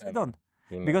 Because you actually don't.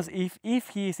 Because if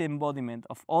he is embodiment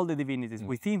of all the divinities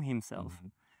within himself,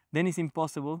 then it's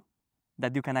impossible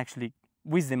that you can actually,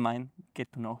 with the mind,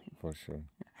 get to know him. For sure.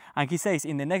 And he says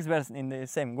in the next verse, in the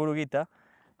same Guru Gita,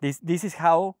 this is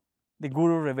how the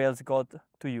Guru reveals God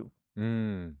to you.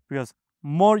 Because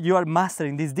more you are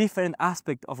mastering this different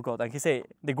aspect of God. And he says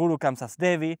the Guru comes as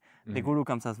Devi, the Guru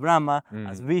comes as Brahma,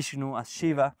 as Vishnu, as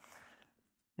Shiva.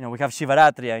 We have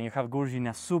Shivaratri, and you have Guruji in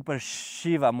a super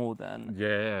Shiva mood,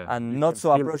 and not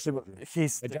so approachable. I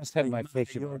just had my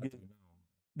first Shivaratri.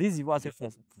 This was your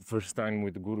first time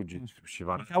with Guruji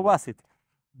Shivaratri. How was it?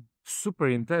 Super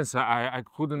intense. I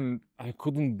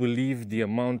couldn't believe the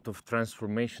amount of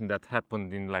transformation that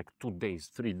happened in like 2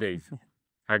 days, 3 days.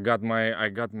 I got my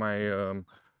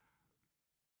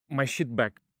my shit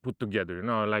back put together.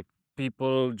 Like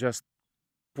people just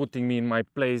putting me in my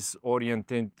place,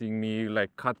 orientating me,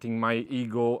 like cutting my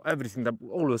ego, everything that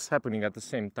always happening at the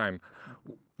same time,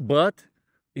 but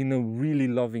in a really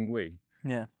loving way.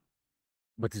 Yeah.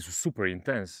 But it's super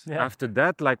intense. Yeah. After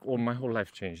that, like my whole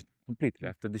life changed completely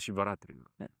after the Shivaratri.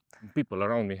 Yeah. People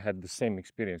around me had the same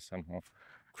experience somehow,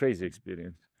 crazy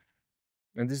experience.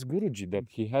 And this Guruji that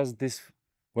he has this,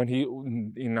 when he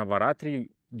in Navaratri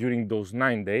during those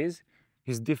 9 days,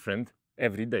 he's different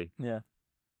every day. Yeah.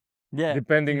 Yeah.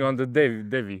 Depending on the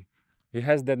Devi. He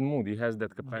has that mood, he has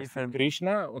that capacity.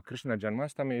 Krishna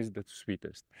Janmashtami is the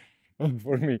sweetest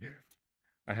for me.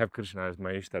 I have Krishna as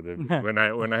my Ishta Devi.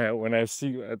 when I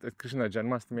see at Krishna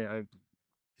Janmashtami,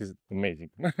 he's amazing.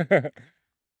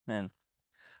 Man.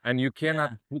 And you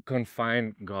cannot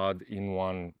confine God in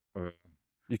one.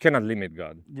 You cannot limit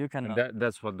God. You cannot.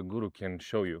 That's what the Guru can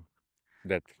show you,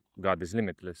 that God is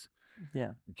limitless.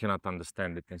 Yeah. You cannot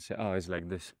understand it and say, oh, it's like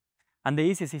this. And the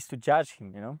easiest is to judge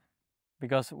him,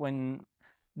 because when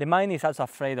the mind is also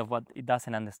afraid of what it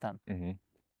doesn't understand.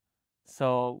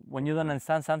 So when you don't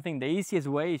understand something, the easiest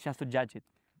way is just to judge it.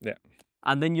 Yeah.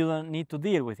 And then you don't need to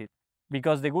deal with it,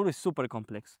 because the Guru is super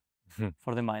complex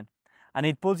for the mind. And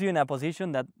it puts you in a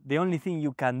position that the only thing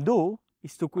you can do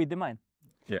is to quit the mind.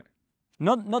 Yeah.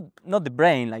 Not the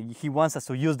brain, like he wants us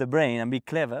to use the brain and be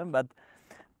clever, but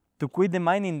to quit the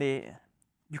mind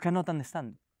you cannot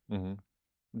understand.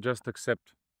 Just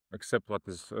accept what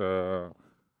is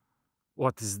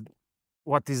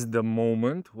the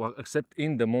moment, accept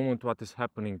in the moment what is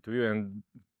happening to you, and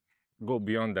go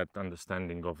beyond that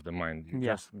understanding of the mind. You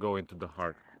just go into the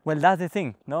heart. Well, that's the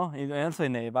thing, no? Also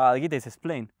in the Bhagavad Gita it's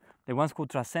explained, the ones who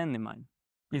transcend the mind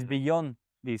is beyond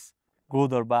this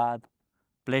good or bad,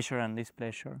 pleasure and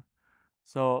displeasure.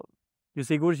 So you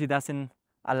see, Guruji doesn't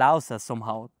allow us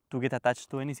somehow to get attached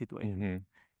to any situation.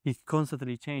 He's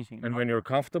constantly changing. And when you're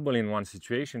comfortable in one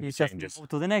situation, he changes. Just move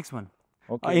to the next one.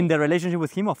 Okay. In the relationship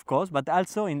with him, of course, but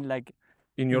also in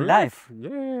your life.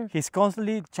 Yeah. He's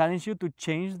constantly challenging you to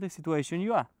change the situation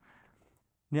you are.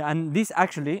 Yeah, and this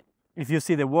actually, if you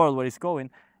see the world where it's going,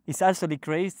 is actually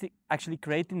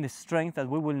creating the strength that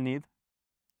we will need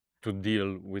to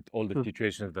deal with all the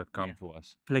situations that come to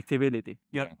us. Flexibility.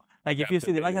 Like if you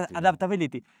see the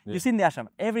adaptability, you see in the ashram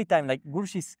every time, like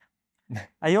Guruji's.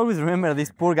 I always remember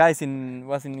these poor guys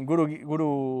was in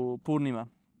Guru Purnima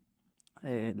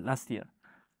last year.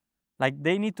 Like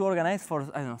they need to organize for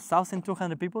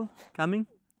 1,200 people coming,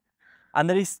 and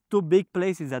there is 2 big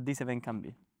places that this event can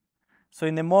be. So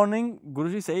in the morning,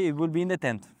 Guruji say it will be in the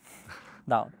tent,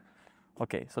 down.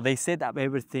 Okay, so they set up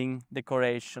everything,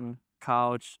 decoration,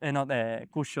 couch,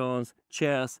 cushions,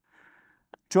 chairs.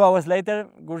 2 hours later,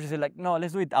 Guruji said like, no,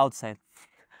 let's do it outside.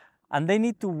 And they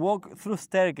need to walk through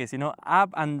staircase, up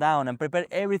and down, and prepare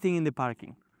everything in the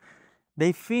parking.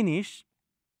 They finish,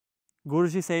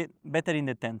 Guruji said, better in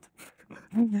the tent.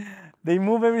 They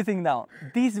move everything down.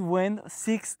 This went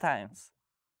 6 times.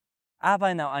 Up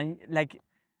and down, and like,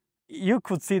 you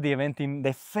could see the event in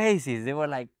the faces. They were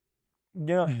like,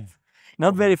 not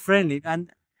very friendly.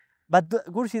 But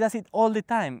Guruji does it all the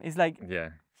time. It's like,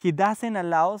 he doesn't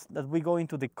allow us that we go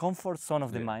into the comfort zone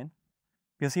of the mind,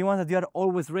 because he wants that you are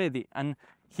always ready. And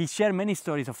he shared many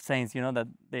stories of saints, you know, that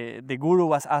the guru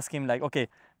was asking like, okay,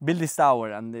 build this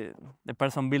tower, and the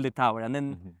person built the tower, and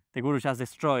then the guru just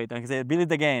destroyed it, and he said, build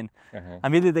it again,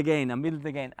 and build it again, and build it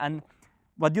again. And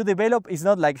what you develop is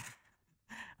not like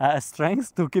a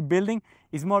strength to keep building,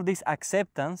 it's more this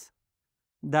acceptance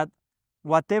that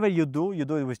whatever you do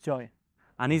it with joy.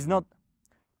 And it's not,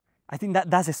 I think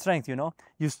that's a strength, you know.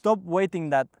 You stop waiting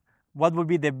that what will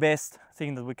be the best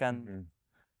thing that we can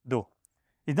do.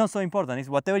 It's not so important. It's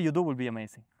whatever you do will be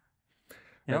amazing.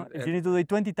 You know, if you need to do it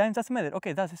 20 times, doesn't matter.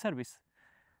 Okay, that's a service.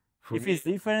 If it's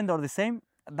different or the same,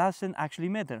 doesn't actually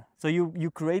matter. So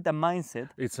you create a mindset.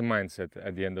 It's a mindset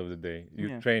at the end of the day.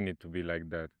 You train it to be like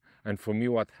that. And for me,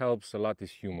 what helps a lot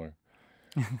is humor.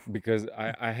 Because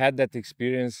I had that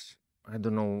experience, I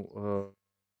don't know,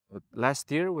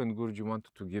 last year when Guruji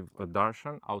wanted to give a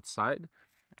darshan outside,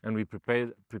 and we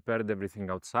prepared everything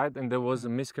outside, and there was a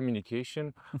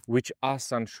miscommunication which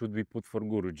asana should we put for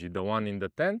Guruji, the one in the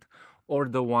tent or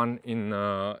the one in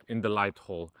the light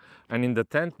hall. And in the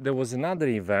tent there was another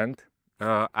event.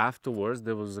 Afterwards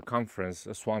there was a conference,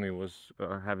 a Swami was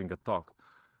having a talk.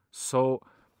 So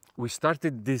we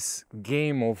started this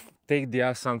game of take the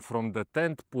asana from the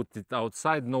tent, put it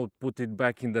outside, no, put it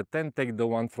back in the tent, take the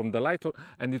one from the light hall.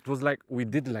 And it was like, we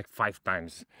did like 5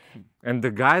 times. And the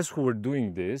guys who were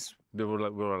doing this, we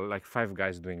were like 5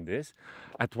 guys doing this.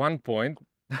 At one point,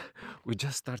 we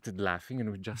just started laughing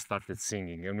and we just started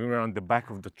singing. And we were on the back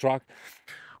of the truck.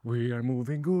 We are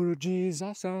moving Guruji's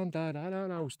asana, da, da, da,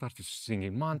 da. We started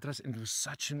singing mantras, and it was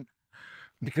such an...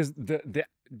 Because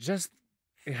just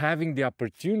having the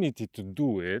opportunity to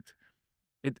do it,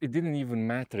 it didn't even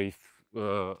matter if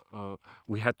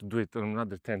we had to do it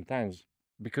another 10 times,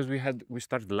 because we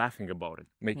started laughing about it,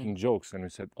 making jokes, and we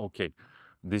said, okay,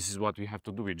 this is what we have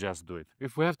to do, we just do it.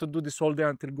 If we have to do this all day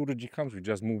until Guruji comes, we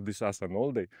just move this asana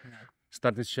all day.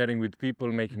 Started sharing with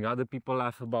people, making other people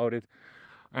laugh about it.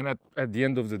 And at the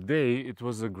end of the day, it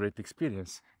was a great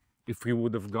experience. If we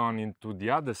would have gone into the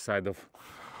other side of,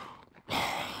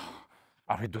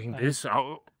 are we doing this?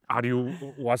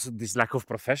 Was this lack of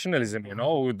professionalism, you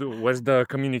know? Where's the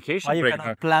communication? Why you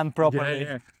cannot plan properly?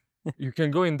 Yeah. You can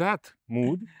go in that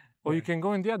mood, or you can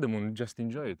go in the other mood and just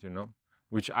enjoy it, you know?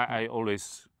 Which I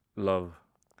always love,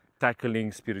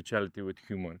 tackling spirituality with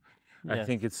humor. I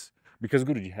think it's because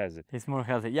Guruji has it. He's more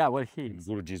healthy. Yeah, well, he is.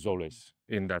 Guruji is always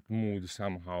in that mood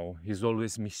somehow. He's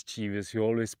always mischievous. He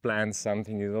always plans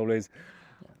something. He's always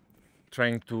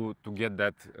trying to get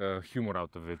that humor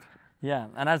out of it. Yeah,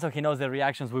 and also he knows the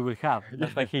reactions we will have.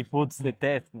 That's why he puts the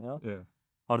test, you know,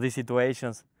 or these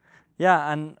situations.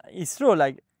 Yeah, and it's true,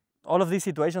 like all of these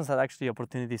situations are actually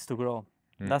opportunities to grow.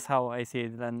 That's how I see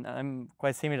it, and I'm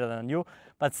quite similar than you.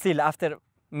 But still, after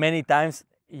many times,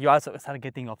 you also start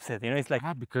getting upset. You know, it's like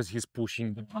because he's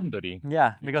pushing the boundary.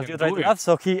 Yeah, because you try to laugh,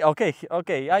 so okay,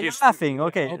 you're laughing,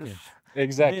 okay.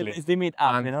 Exactly. It's limit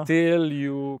up, you know, until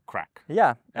you crack.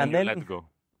 Yeah, and then let go.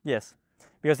 Yes,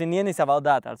 because in the end, it's about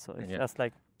that also. It's just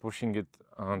like pushing it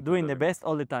on, doing the best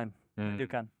all the time you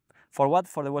can. For what?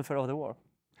 For the welfare of the world.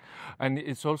 And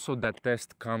it's also that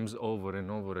test comes over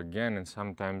and over again, and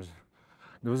sometimes.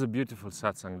 There was a beautiful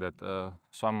satsang that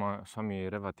Swami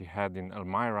Revati had in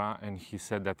Elmira, and he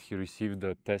said that he received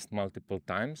the test multiple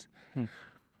times.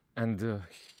 And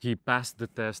he passed the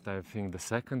test, I think, the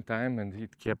second time, and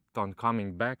it kept on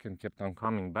coming back and kept on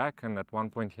coming back. And at one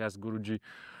point he asked Guruji,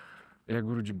 yeah,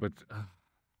 Guruji, but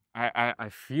I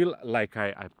feel like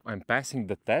I'm passing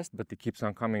the test, but it keeps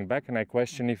on coming back, and I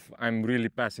question if I'm really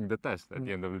passing the test at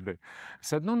the end of the day. He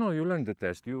said, no, you learned the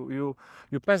test. You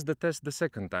passed the test the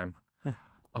second time.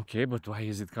 Okay, but why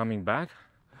is it coming back?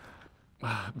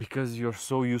 Because you're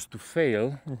so used to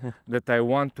fail that I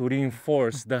want to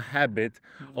reinforce the habit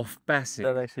of passing,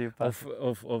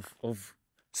 of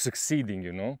succeeding,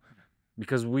 you know?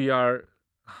 Because we are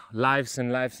lives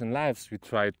and lives and lives, we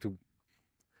try to,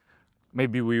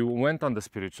 maybe we went on the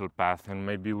spiritual path, and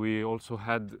maybe we also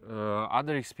had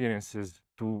other experiences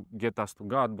to get us to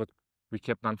God, but we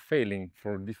kept on failing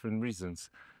for different reasons.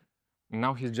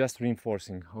 Now he's just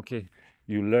reinforcing, okay,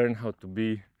 you learn how to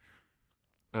be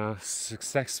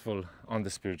successful on the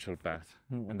spiritual path.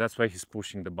 And that's why he's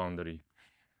pushing the boundary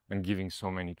and giving so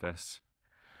many tests.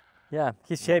 Yeah,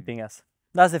 he's shaping us.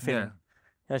 That's the feeling.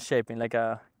 He's shaping, like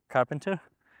a carpenter.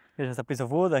 He has a piece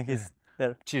of wood and he's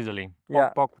there. Chiseling.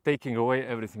 Pok, pok, taking away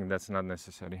everything that's not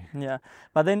necessary. Yeah,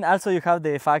 but then also you have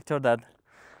the factor that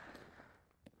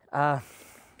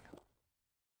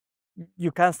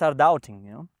you can start doubting,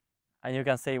 you know? And you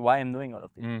can say, why I'm doing all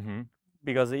of this?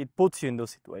 Because it puts you in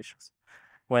those situations.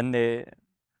 When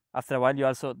after a while,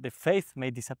 the faith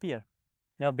may disappear,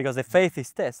 you know, because the faith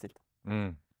is tested.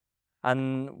 Mm.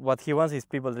 And what he wants is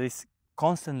people that is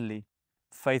constantly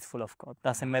faithful of God.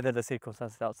 Doesn't matter the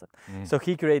circumstances outside. Mm. So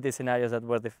he created scenarios that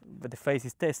where the faith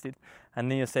is tested,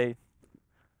 and then you say,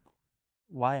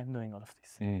 why I'm doing all of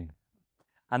this? Mm.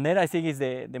 And then I think is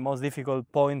the most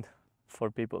difficult point for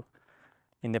people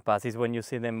in the past is when you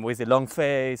see them with the long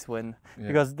face,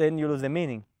 because then you lose the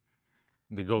meaning.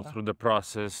 They go through the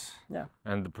process,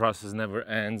 and the process never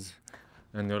ends,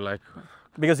 and you're like,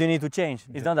 because you need to change.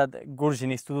 It's not that Guruji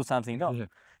needs to do something. No,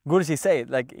 Guruji said,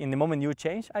 like, in the moment you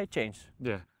change, I change.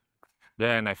 Yeah,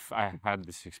 and I had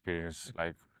this experience.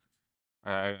 Like,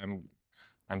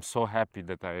 I'm so happy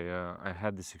that I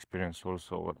had this experience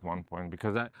also at one point,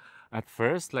 because at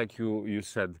first, like you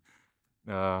said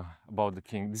about the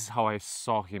king, this is how I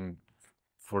saw him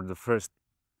for the first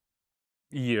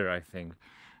year, I think,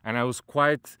 and I was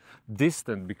quite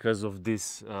distant because of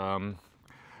this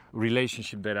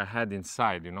relationship that I had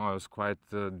inside. You know, I was quite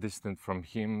distant from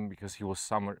him because he was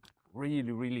somewhere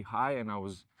really, really high, and I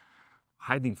was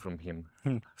hiding from him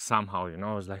somehow. You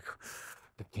know, I was like,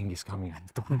 the king is coming, I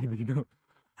have to hide, you know.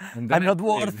 And I'm not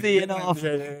worthy enough.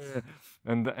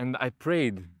 And I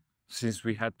prayed, since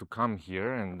we had to come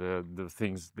here, and the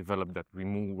things developed that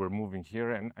we're moving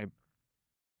here, and I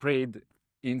prayed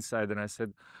inside, and I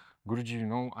said, Guruji, you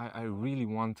know, I really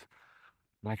want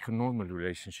like a normal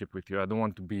relationship with you. I don't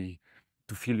want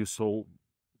to feel you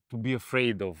to be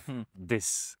afraid of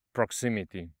this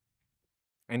proximity.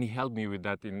 And he helped me with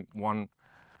that in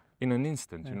an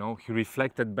instant. You know, he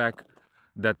reflected back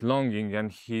that longing,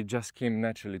 and he just came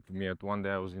naturally to me. At one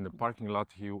day I was in the parking lot,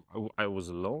 I was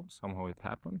alone, somehow it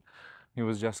happened. He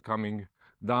was just coming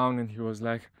down, and he was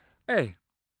like, hey,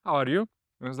 how are you?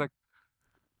 And I was like,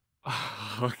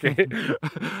 oh, okay.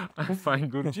 I'm fine,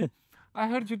 Guruji. I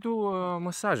heard you do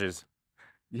massages.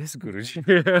 Yes, Guruji.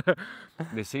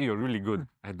 They say you're really good.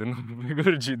 I don't know,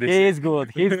 Guruji. He is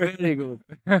good. He's very good.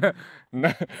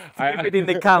 No, I it in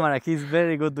the camera. He's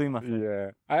very good doing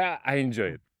massage. Yeah, I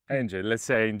enjoy it. Let's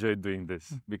say I enjoy doing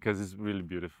this because it's really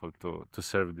beautiful to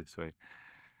serve this way.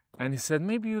 And he said,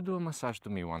 maybe you do a massage to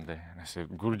me one day. And I said,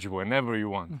 Guruji, whenever you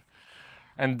want.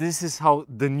 And this is how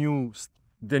the new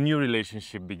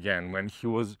relationship began, when he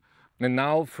was, and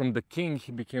now from the king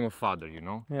he became a father, you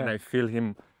know. And I feel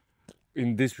him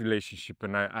in this relationship,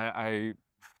 and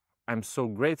I'm so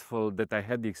grateful that I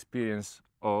had the experience,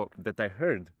 or that I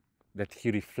heard that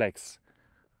he reflects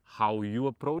how you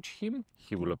approach him,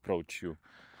 he will approach you.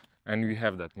 And we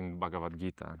have that in Bhagavad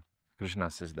Gita. Krishna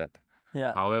says that.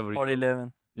 Yeah. However,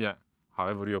 4:11. Yeah.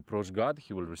 However you approach God,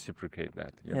 he will reciprocate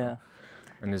that. You know?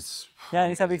 And it's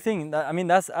and it's a big thing. I mean,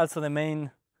 that's also the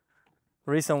main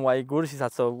reason why Gurus is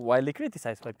also widely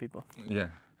criticized by people. Yeah.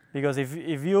 Because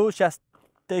if you just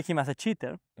take him as a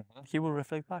cheater, he will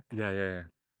reflect back. Yeah.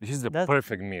 He's the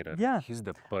perfect mirror. Yeah. He's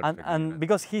the perfect mirror. And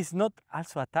because he's not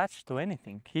also attached to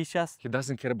anything. He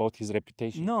doesn't care about his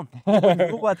reputation. No. He will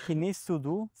do what he needs to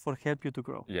do for help you to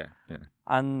grow. Yeah.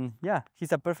 And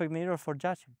he's a perfect mirror for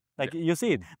judging. Like you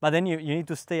see it. But then you need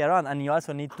to stay around, and you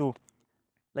also need to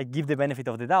like give the benefit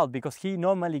of the doubt, because he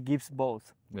normally gives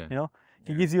both. You know?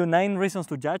 He gives you 9 reasons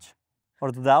to judge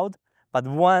or to doubt, but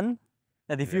one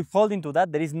that if you hold into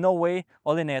that, there is no way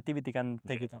all the negativity can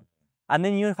take it on. And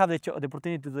then you have the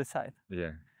opportunity to decide.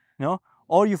 You know?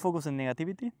 Or you focus on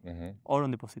negativity or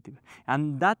on the positive.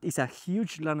 And that is a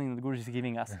huge learning that Guru is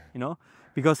giving us, you know,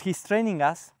 because he's training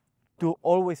us to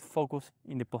always focus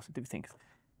in the positive things.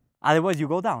 Otherwise you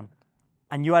go down,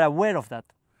 and you are aware of that.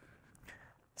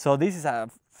 So this is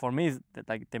for me,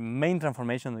 like the main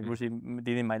transformation that Guru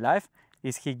did in my life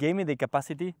is he gave me the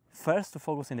capacity first to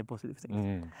focus in the positive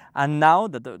things. And now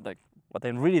that like what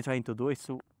I'm really trying to do is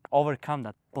to overcome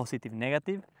that positive,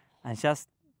 negative, and just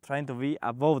trying to be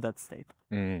above that state.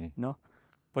 You know,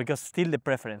 because still the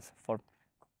preference for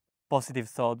positive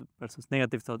thought versus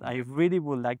negative thought, I really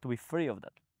would like to be free of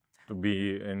that. To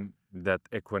be in that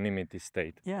equanimity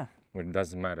state. Yeah. Where it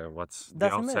doesn't matter what's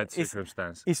the outside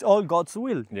circumstance. It's all God's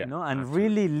will, you know, and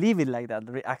really live it like that,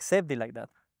 accept it like that.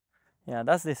 Yeah,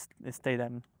 that's the state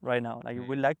I'm right now. Like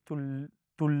we like to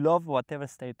love whatever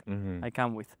state I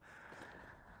come with.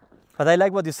 But I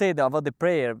like what you said about the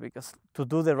prayer, because to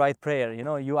do the right prayer, you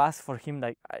know, you ask for him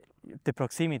like the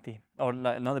proximity, or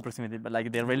like, not the proximity, but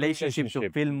like the relationship to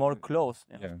feel more close.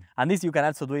 You know? And this you can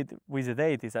also do it with the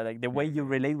deities, like the way you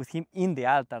relate with him in the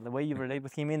altar, the way you relate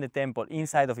with him in the temple,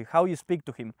 inside of him, how you speak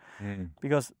to him.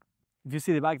 Because if you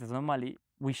see the Bhaktas, normally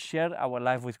we share our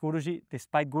life with Guruji,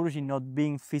 despite Guruji not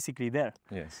being physically there.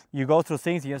 You go through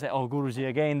things, you say, oh, Guruji,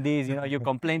 again this, you know, you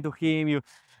complain to him,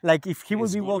 Like if he would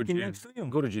It's be walking Guruji. next to you.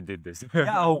 Guruji did this.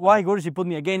 Yeah, why Guruji put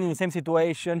me again in the same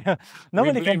situation?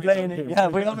 Nobody blame it on complaining. him. Yeah,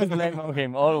 we always blame on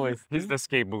him, always. He's the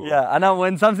scapegoat. Yeah, and now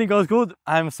when something goes good,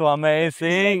 I'm so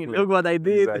amazing. Exactly. Look what I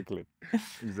did. Exactly.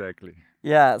 Exactly.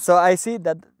 Yeah, so I see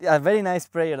that a very nice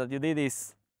prayer that you did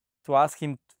is to ask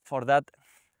him for that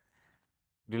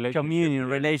communion,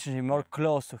 relationship, more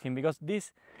close to him. Because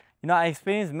this, I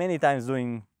experienced many times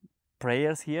doing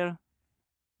prayers here.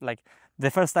 Like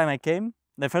the first time I came,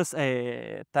 the first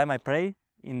time I prayed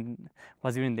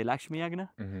was during the Lakshmi Yagna,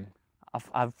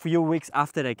 a few weeks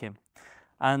after I came.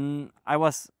 And I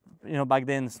was, back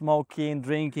then smoking,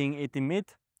 drinking, eating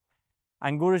meat.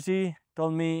 And Guruji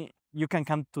told me, you can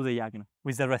come to the Yagna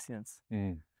with the residents.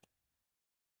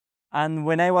 And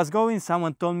when I was going,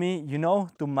 someone told me,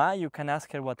 to Ma, you can ask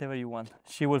her whatever you want.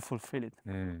 She will fulfill it.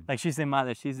 Like she's the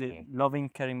mother, she's the loving,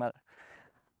 caring mother.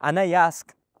 And I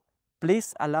asked,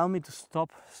 please allow me to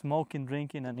stop smoking,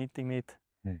 drinking, and eating meat.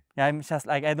 Yeah, I'm just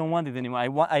like, I don't want it anymore. I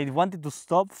wanted to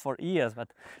stop for years,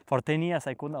 but for 10 years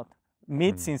I could not.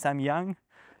 Meat since I'm young,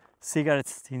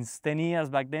 cigarettes since 10 years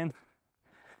back then,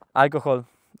 alcohol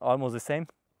almost the same.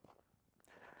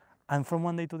 And from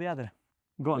one day to the other,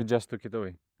 gone. You just took it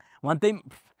away. One time,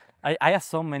 I asked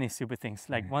so many stupid things.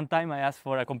 Like one time I asked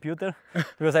for a computer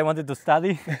because I wanted to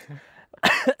study.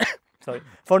 Sorry,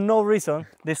 for no reason.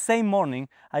 The same morning,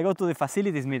 I go to the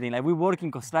facilities meeting, like we work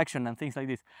in construction and things like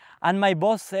this. And my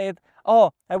boss said, oh,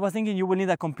 I was thinking you will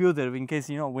need a computer in case,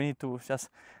 we need to just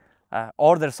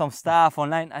order some stuff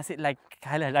online. I said, like,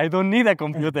 I don't need a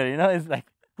computer, it's like,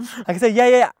 I said,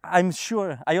 yeah, I'm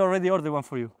sure. I already ordered one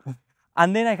for you.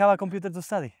 And then I have a computer to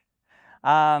study.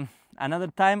 Another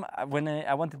time when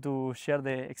I wanted to share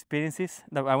the experiences,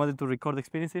 I wanted to record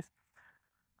experiences,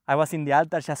 I was in the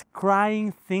altar just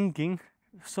crying, thinking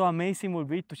so amazing would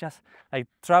be to just like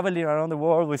traveling around the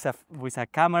world with a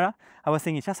camera. I was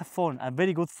thinking just a phone, a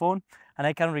very good phone, and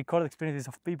I can record experiences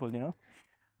of people,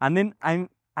 And then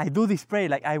I do this prayer,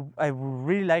 like I would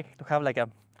really like to have like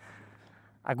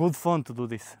a good phone to do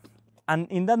this. And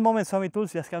in that moment, Swami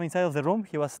Tulsi just came inside of the room.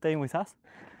 He was staying with us.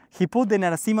 He put the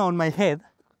Narasimha on my head.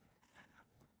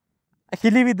 He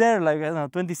leave it there like, I don't know,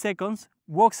 20 seconds,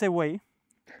 walks away.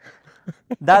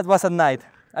 That was at night.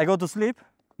 I go to sleep.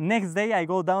 Next day, I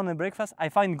go down and breakfast. I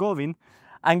find Govind.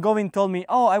 And Govind told me,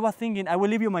 oh, I was thinking I will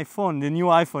leave you my phone, the new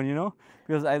iPhone,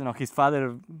 because I don't know, his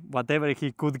father, whatever,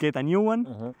 he could get a new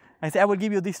one. I said, I will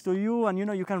give you this to you and,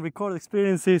 you can record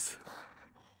experiences.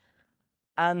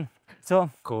 And so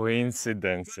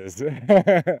coincidences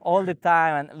all the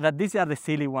time, but these are the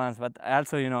silly ones. But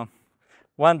also,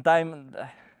 one time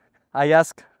I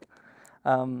asked,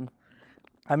 I'm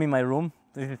in my room.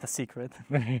 This is a secret.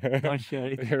 Don't share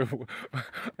it.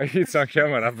 It's on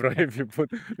camera, bro. If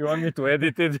you want me to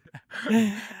edit it,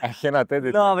 I cannot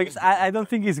edit. No, because I don't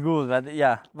think it's good. But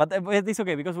yeah, but it's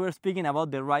okay because we're speaking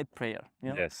about the right prayer.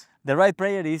 Yes. The right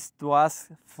prayer is to ask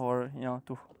for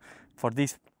for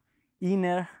this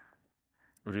inner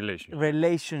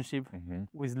relationship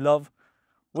with love,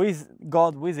 with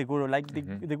God, with the Guru. Like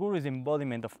the Guru is the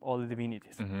embodiment of all the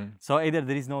divinities. So either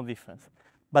there is no difference.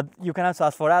 But you can also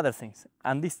ask for other things.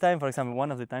 And this time, for example,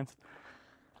 one of the times,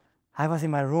 I was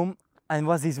in my room and it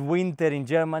was this winter in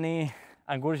Germany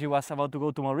and Guruji was about to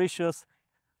go to Mauritius.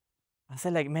 I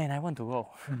said like, man, I want to go.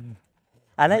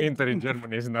 And winter in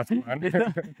Germany is not fun.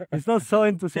 It's not so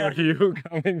enthusiastic. For you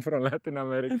coming from Latin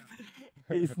America.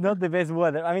 It's not the best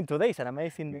weather. I mean, today is an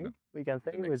amazing day, we can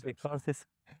say, with the horses.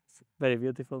 It's very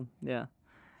beautiful, yeah.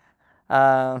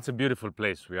 It's a beautiful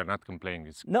place. We are not complaining.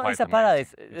 It's a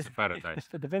paradise. It's a paradise.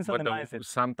 It depends on the mindset.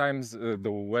 Sometimes the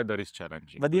weather is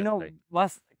challenging. But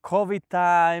was COVID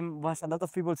time, was a lot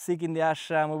of people sick in the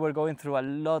ashram. We were going through a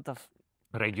lot of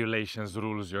regulations,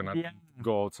 rules. You're not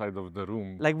go outside of the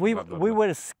room. Like we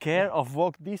were scared of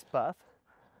walk this path.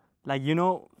 Like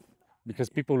because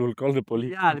people will call the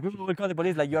police. Yeah, the people will call the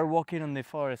police. Like you are walking on the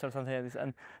forest or something like this.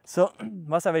 And so it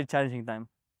was a very challenging time.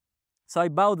 So I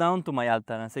bow down to my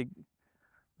altar and say,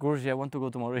 Guruji, I want to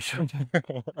go to Mauritius.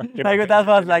 Like that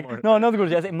was like, no, not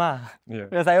Guruji. I said, Ma,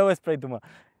 because I always pray to Ma.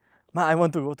 Ma, I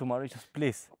want to go to Mauritius,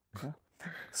 please.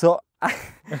 So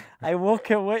I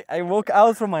walk away. I walk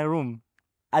out from my room.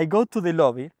 I go to the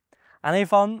lobby, and I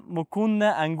found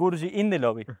Mukunda and Guruji in the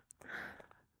lobby.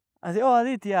 I say, oh,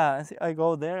 Aditya. I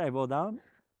go there. I bow down,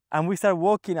 and we start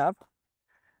walking up.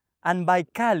 And by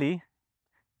Kali,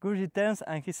 Guruji turns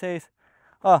and he says,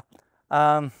 oh,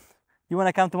 you want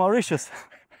to come to Mauritius?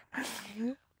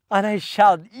 And I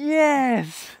shout,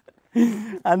 yes!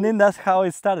 And then that's how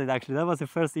it started, actually. That was the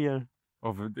first year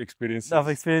of experience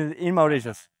in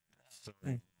Mauritius. So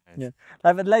nice. Yeah,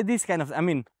 like this kind of, I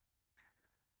mean,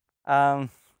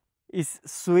 it's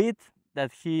sweet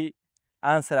that he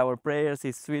answered our prayers.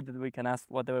 It's sweet that we can ask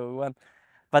whatever we want.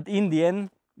 But in the end,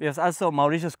 because also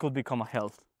Mauritius could become a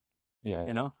hell, Yeah.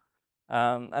 you know?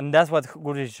 And that's what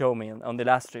Guru showed me on the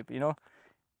last trip, you know?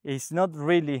 It's not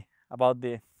really about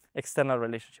the external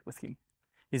relationship with him.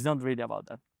 It's not really about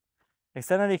that.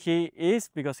 Externally, he is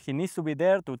because he needs to be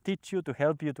there to teach you, to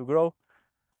help you to grow.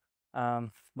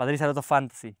 But there is a lot of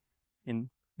fantasy in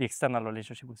the external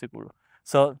relationship with the Guru.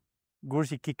 So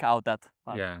Guruji kick out that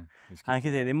part. Yeah. And he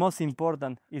said the most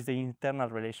important is the internal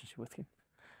relationship with him.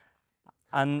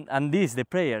 And this, the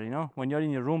prayer, you know, when you're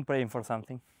in your room praying for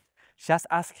something, just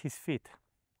ask his feet.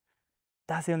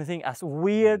 That's the only thing, as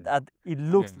weird as it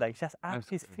looks like, just ask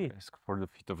his feet. Ask for the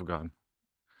feet of God.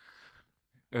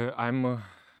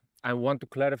 I want to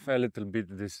clarify a little bit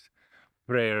this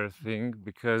prayer thing,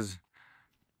 because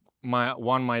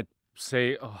one might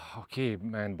say, oh, okay,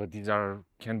 man, but these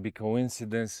can be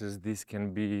coincidences. This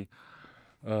can be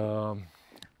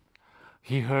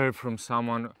he heard from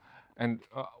someone, and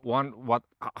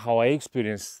how I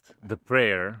experienced the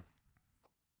prayer.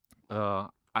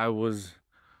 I was,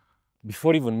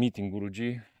 before even meeting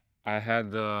Guruji, I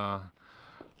had a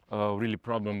really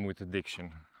problem with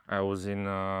addiction. I was in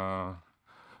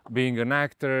being an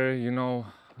actor, you know,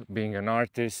 being an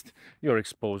artist, you're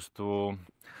exposed to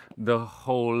the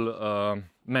whole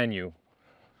menu.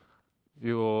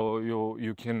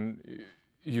 You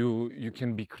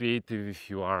can be creative if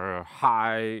you are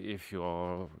high, if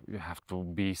you have to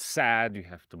be sad, you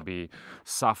have to be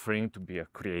suffering to be a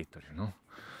creator, you know.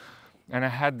 And I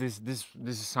had this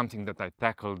is something that I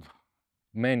tackled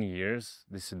many years,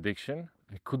 this addiction.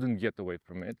 I couldn't get away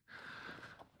from it.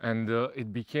 And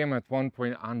it became at one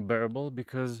point unbearable,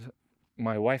 because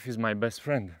my wife is my best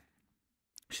friend.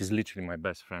 She's literally my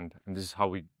best friend, and this is how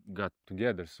we got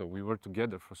together. So we were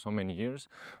together for so many years.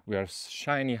 We are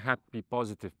shiny, happy,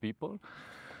 positive people,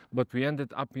 but we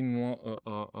ended up in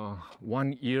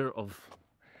 1 year of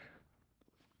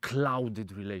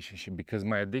clouded relationship, because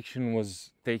my addiction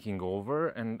was taking over,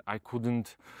 and I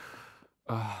couldn't.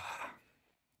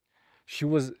 She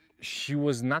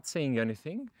was not saying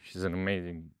anything. She's an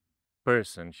amazing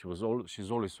person.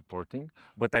 She's always supporting,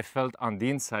 but I felt on the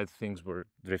inside things were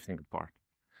drifting apart.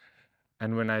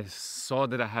 And when I saw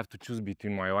that I have to choose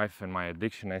between my wife and my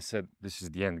addiction, I said, this is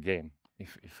the end game.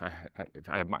 If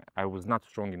I was not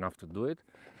strong enough to do it.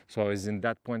 So I was in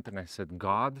that point, and I said,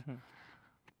 God,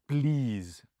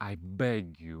 please, I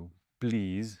beg you,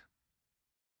 please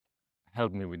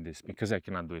help me with this, because I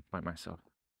cannot do it by myself.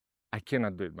 I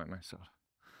cannot do it by myself.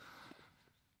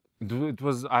 It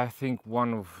was, I think,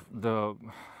 one of the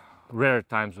rare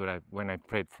times when I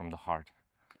prayed from the heart.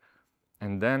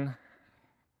 And then,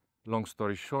 long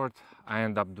story short, I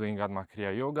ended up doing Atma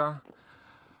Kriya Yoga.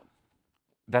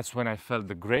 That's when I felt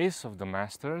the grace of the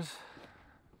masters.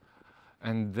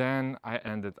 And then I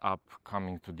ended up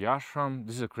coming to the ashram.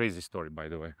 This is a crazy story, by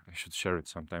the way. I should share it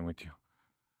sometime with you.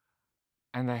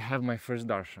 And I have my first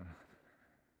darshan.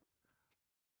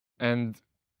 And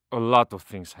a lot of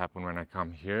things happen when I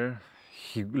come here.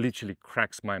 He literally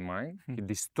cracks my mind. He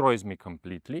destroys me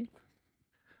completely.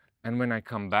 And when I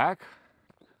come back,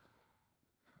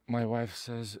 my wife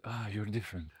says, you're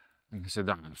different. And I said,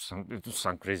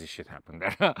 some crazy shit happened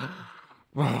there.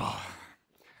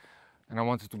 And I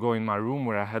wanted to go in my room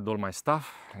where I had all my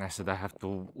stuff. And I said, I have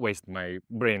to waste my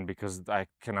brain, because I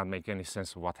cannot make any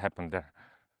sense of what happened there.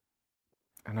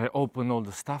 And I open all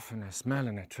the stuff, and I smell,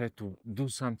 and I try to do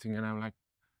something, and I'm like,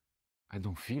 I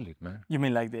don't feel it, man. You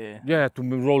mean like the... Yeah, to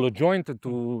roll a joint, and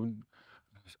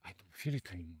I don't feel it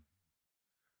anymore.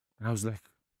 And I was like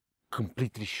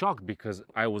completely shocked, because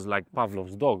I was like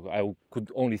Pavlov's dog. I could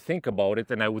only think about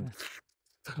it, and I would...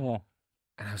 Yeah.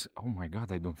 And I was, oh my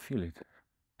God, I don't feel it.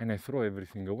 And I throw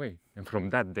everything away. And from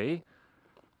that day,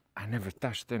 I never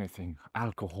touched anything.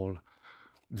 Alcohol,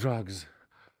 drugs,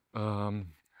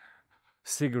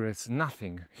 cigarettes,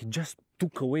 nothing. He just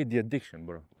took away the addiction,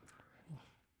 bro.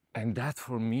 And that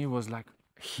for me was like,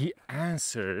 he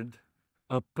answered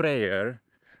a prayer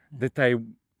that I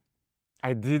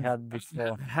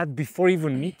had before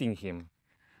even meeting him.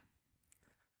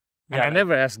 And Yeah, I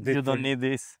never asked you don't need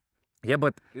this. Yeah,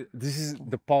 but this is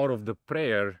the power of the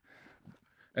prayer.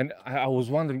 And I was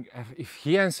wondering, if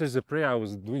he answers the prayer I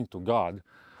was doing to God,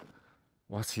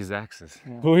 what's his access?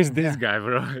 Yeah. Who is this guy,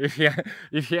 bro?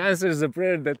 If he answers the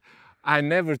prayer that I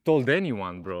never told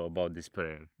anyone, bro, about this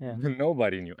prayer. Yeah.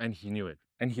 Nobody knew, and he knew it,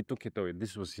 and he took it away.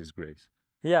 This was his grace.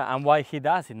 Yeah, and why he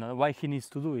does it, not why he needs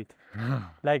to do it.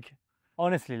 Like,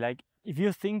 honestly, like, if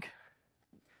you think,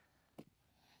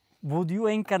 would you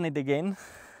incarnate again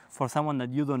for someone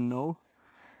that you don't know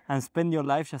and spend your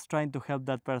life just trying to help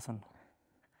that person?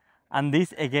 And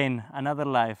this again, another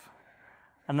life,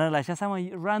 just some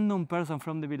random person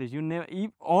from the village you never,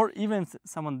 or even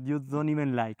someone you don't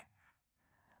even like,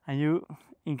 and you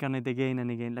incarnate again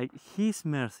and again, like His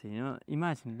mercy. You know,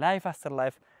 imagine life after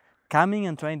life, coming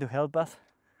and trying to help us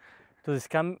to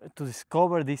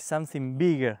discover this something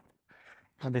bigger,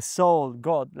 and the soul,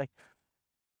 God. Like,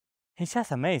 He's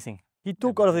just amazing. He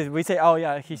took all of this. We say, oh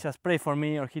yeah, He just prayed for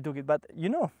me, or He took it, but you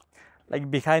know, like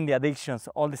behind the addictions,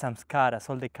 all the samskaras,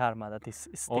 all the karma that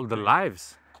is all the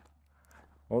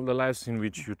lives in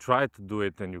which you tried to do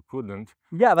it and you couldn't.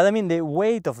 Yeah, but I mean the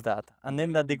weight of that, and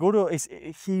then that the guru is,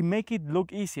 he make it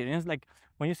look easier. You know, it's like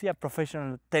when you see a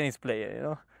professional tennis player, you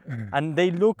know, and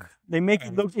they make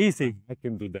it look easy. I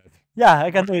can do that. Yeah,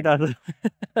 I can do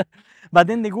it. But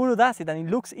then the guru does it, and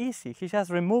it looks easy. He just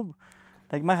remove,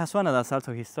 like Mahaswana, that's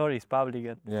also his story is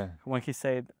public. Yeah. When he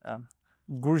said,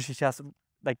 Guruji just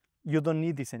like, you don't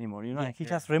need this anymore, you know, and he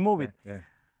just remove it. Yeah.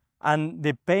 And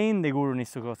the pain the guru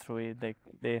needs to go through it,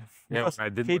 because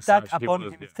he took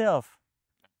upon himself,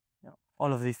 you know,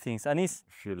 all of these things, and it's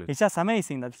just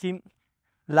amazing that he,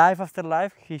 life after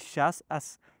life, he's just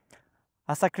as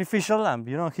a sacrificial lamb.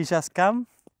 You know, he just come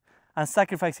and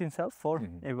sacrifice himself for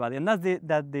everybody, and that's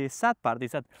the sad part,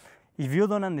 is that if you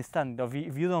don't understand it, or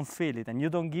if you don't feel it, and you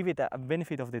don't give it a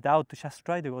benefit of the doubt to just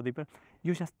try to go deeper,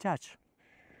 you just judge.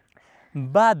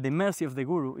 But the mercy of the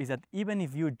guru is that even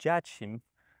if you judge him,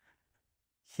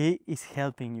 he is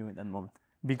helping you in that moment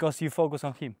because you focus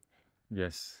on him.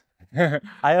 Yes.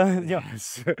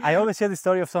 I always share the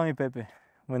story of Swami Pepe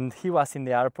when he was in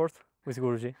the airport with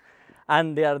Guruji,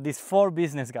 and there are these 4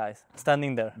 business guys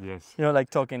standing there. Yes. You know, like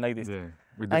talking like this. Yeah.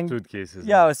 With the suitcases.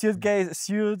 Yeah,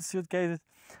 suitcases.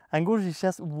 And Guruji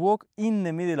just walk in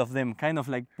the middle of them, kind of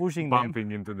like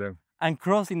bumping into them, and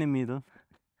cross in the middle.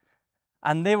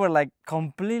 And they were like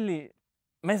completely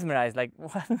mesmerized, like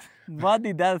why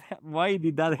did that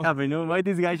happen? You know, why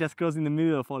this guy just crossed in the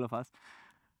middle of all of us?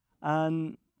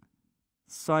 And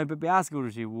so Pepe asked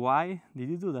Guruji, why did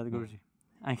you do that, Guruji?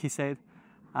 And he said,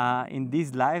 in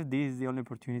this life, this is the only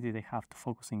opportunity they have to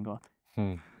focus in God.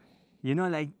 You know,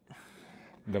 like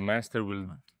the master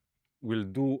will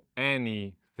do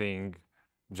anything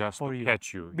just to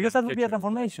catch you, because that would be a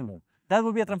transformation. That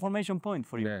would be a transformation point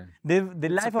for you. Yeah. The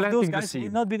life of those guys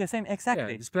will not be the same.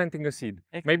 Exactly. Yeah, it's planting a seed.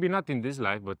 Maybe not in this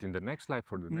life, but in the next life,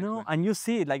 for the next life. And you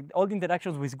see, like all the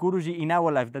interactions with Guruji in our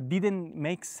life that didn't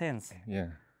make sense. Yeah.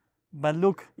 But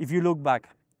look, if you look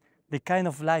back, the kind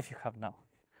of life you have now,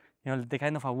 you know, the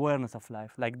kind of awareness of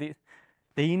life, like the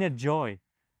inner joy.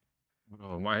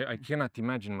 Oh, I cannot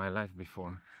imagine my life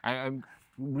before. I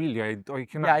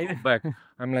cannot go back.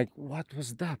 I'm like, what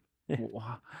was that? Yeah.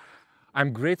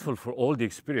 I'm grateful for all the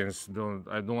experience.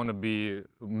 I don't want to be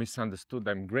misunderstood.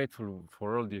 I'm grateful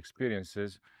for all the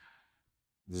experiences.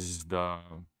 This is the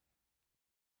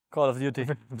call of duty.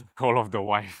 The call of the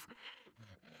wife.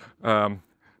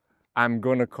 I'm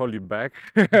gonna call you back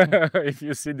if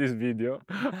you see this video.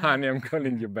 Honey, I'm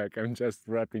calling you back. I'm just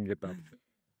wrapping it up.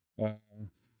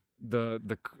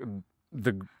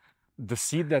 The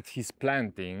seed that he's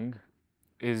planting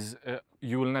is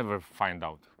you will never find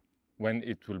out when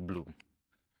it will bloom,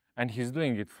 and he's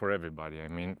doing it for everybody. I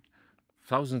mean,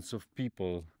 thousands of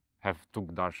people have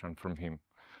took darshan from him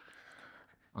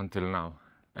until now,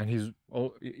 and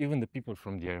even the people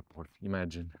from the airport.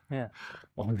 Imagine,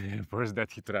 all the airports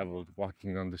that he traveled,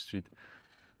 walking on the street.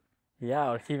 Yeah,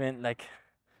 or even like,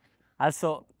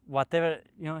 also whatever,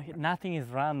 you know, nothing is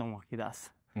random what he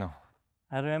does. No.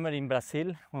 I remember in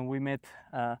Brazil when we met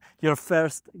your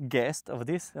first guest of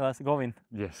this was Govind.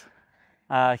 Yes.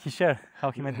 He shared how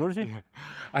he met Guruji?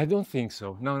 I don't think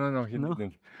so. No, he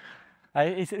didn't.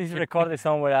 It's recorded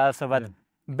somewhere else, but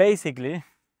basically,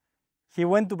 he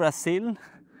went to Brazil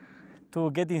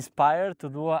to get inspired to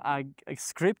do a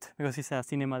script, because he's a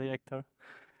cinema director,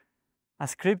 a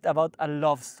script about a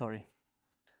love story.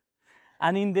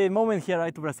 And in the moment he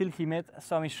arrived to Brazil, he met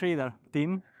Swami Sridhar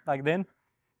team back then.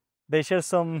 They share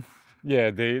some...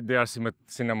 Yeah, they are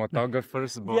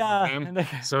cinematographers, both of them.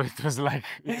 So it was like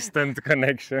instant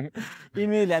connection.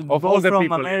 Immediately, and of all the from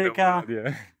people America. In the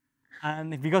world,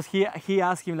 and because he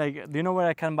asked him, like, do you know where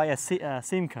I can buy a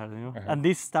SIM card? You know? And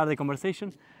this started the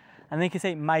conversation. And then he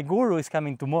said, my guru is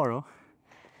coming tomorrow.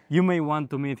 You may want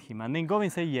to meet him. And then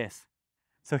Govind said yes.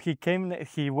 So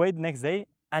he waited next day,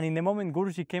 and in the moment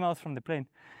Guruji came out from the plane,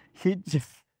 he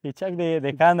checked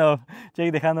the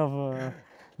hand of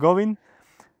Govind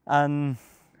and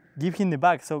give him the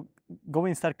bag. So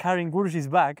Govind started carrying Guruji's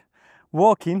bag,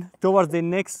 walking towards the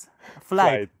next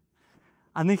flight.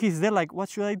 And then he's there like, what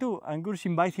should I do? And Guruji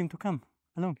invites him to come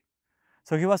along.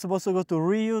 So he was supposed to go to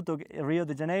Rio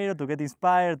de Janeiro to get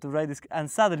inspired to write this, and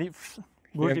suddenly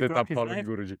He Guruji ended crossed up his following life,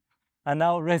 Guruji. and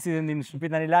now resident in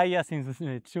Shupinanilaya since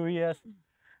 2 years.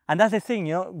 And that's the thing,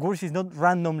 you know, Guruji is not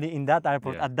randomly in that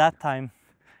airport Yeah. at that time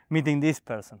meeting this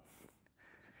person.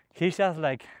 He's just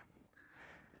like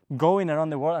going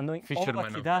around the world and doing all Fisherman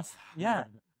what he of- does. Yeah.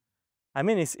 I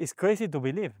mean, it's crazy to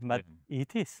believe, but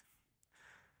it is.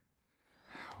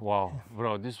 Wow,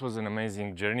 bro, this was an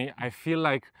amazing journey. I feel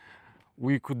like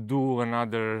we could do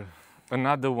another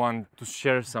one to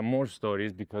share some more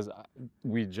stories, because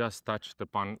we just touched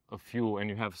upon a few, and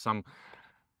you have some,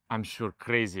 I'm sure,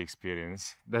 crazy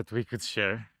experience that we could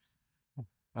share.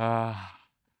 I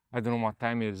don't know what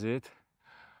time is it.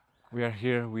 We are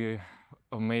here. We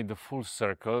made the full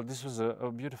circle. This was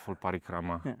a beautiful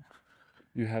parikrama. Yeah.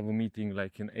 You have a meeting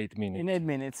like in 8 minutes. In 8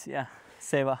 minutes, yeah.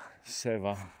 Seva.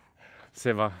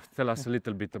 Seva, tell us a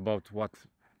little bit about what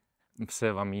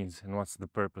seva means and what's the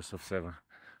purpose of seva.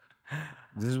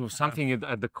 This was something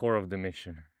at the core of the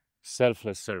mission.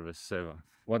 Selfless service, seva.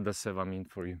 What does seva mean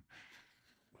for you?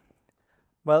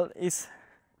 Well, it's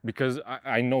Because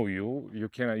I know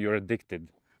you're addicted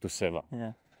to seva.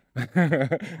 yeah.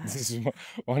 This is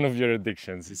one of your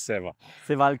addictions, is seva.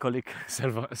 Seva alcoholic.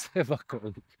 Seva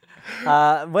code.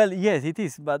 Well, yes, it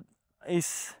is, but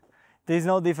there's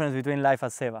no difference between life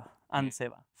as seva and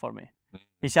seva for me.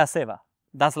 It's just seva.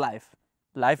 That's life.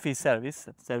 Life is service.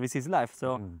 Service is life.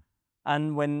 So,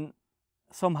 and when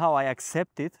somehow I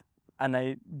accept it and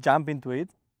I jump into it,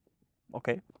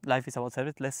 okay, life is about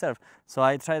service. Let's serve. So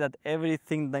I try that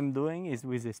everything that I'm doing is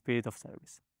with the spirit of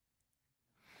service.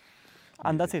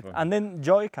 And that's it. Beautiful. And then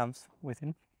joy comes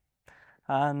within,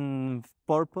 and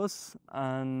purpose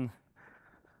and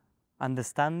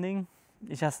understanding.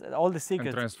 It's just all the And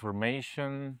secrets.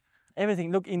 transformation.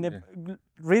 Everything. Look in the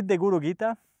read the Guru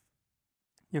Gita.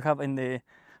 You have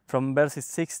from verses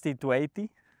 60 to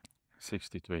 80,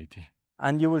 60 to 80.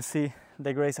 and you will see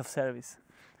the grace of service.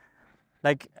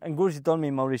 Like Guruji told me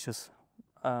in Mauritius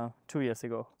 2 years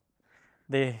ago,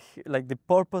 the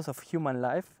purpose of human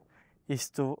life is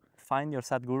to find your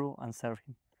Satguru and serve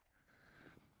him.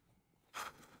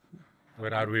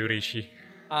 Where are we, Rishi?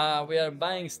 We are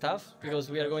buying stuff because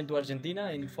we are going to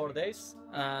Argentina in 4 days,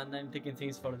 and I'm taking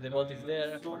things for the devotees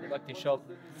there, for the Bhakti Shop.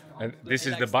 And this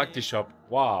is the Bhakti Shop.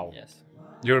 Wow. Yes.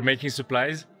 You're making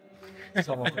supplies?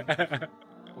 Some of them.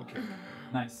 Okay.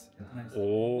 Nice.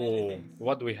 Oh,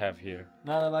 what do we have here?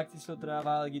 Nada Bhakti Sutra,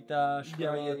 Bhagavad Gita,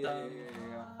 Shravata,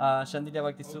 Shandilya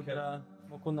Bhakti Sutra,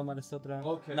 Mukunda Mara Sutra,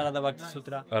 Okay. Narada Bhakti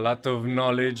Sutra. A lot of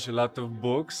knowledge, a lot of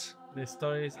books. The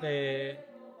stories,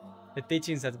 the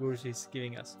teachings that Guruji is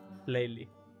giving us lately.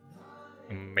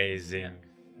 Amazing,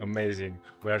 amazing.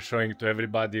 We are showing to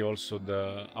everybody also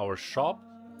our shop.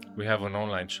 We have an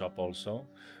online shop also.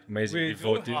 Amazing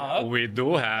devotee. We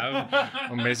do have.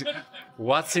 Amazing.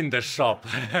 What's in the shop?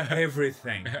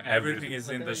 Everything. Everything is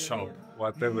in the shop.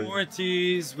 Whatever.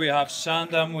 Murtis, we have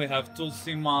Shandam, we have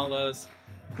Tulsi Malas,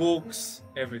 books,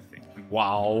 everything.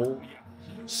 Wow.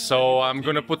 So I'm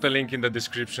gonna put a link in the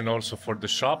description also for the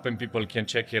shop, and people can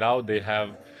check it out.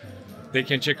 They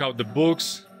can check out the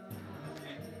books.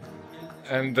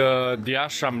 And the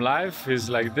ashram life is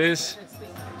like this.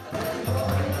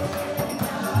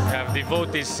 We have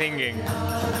devotees singing.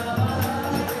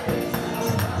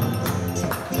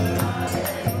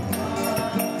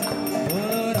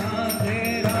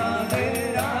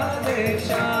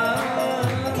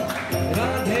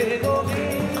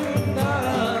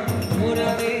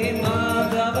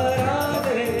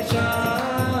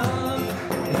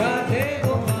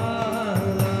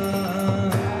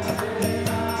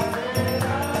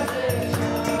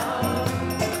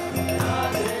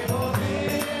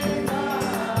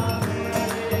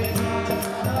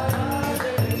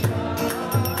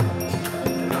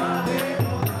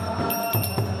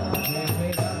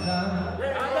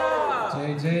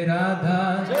 Jai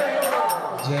Radha,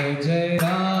 Jai Jai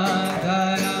Radha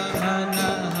Ramana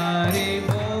Hari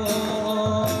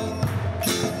Bol.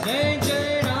 Jai Jai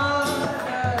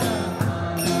Radha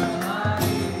Ramana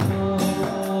Hari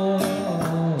Bol.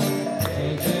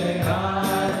 Jai Jai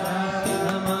Radha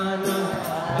Ramana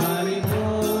Hari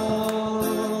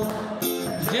Bol.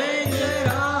 Jai Jai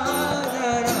Radha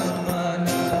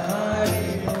Ramana Hari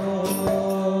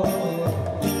Bol.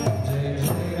 Jai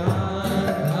Jai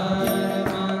Radha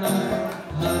Ramana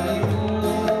Hari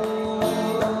Bol.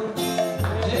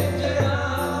 Jai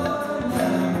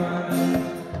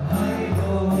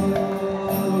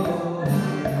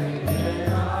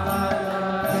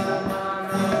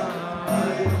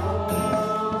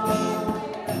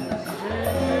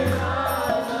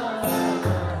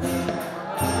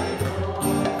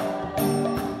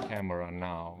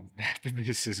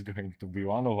this is going to be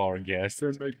one of our guests.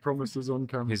 Don't make promises on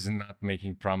camera. He's not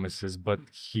making promises, but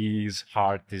his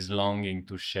heart is longing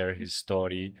to share his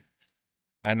story.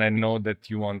 And I know that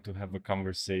you want to have a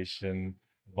conversation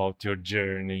about your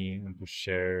journey and to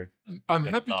share. I'm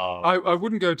happy. I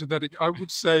wouldn't go to that. I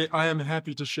would say I am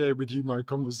happy to share with you my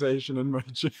conversation and my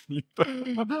journey.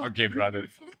 Okay, brother.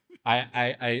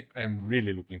 I am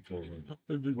really looking forward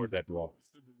for that walk.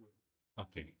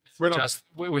 Okay. When Just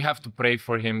we have to pray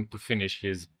for him to finish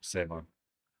his seva.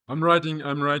 I'm writing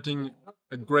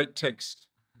a great text.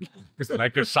 It's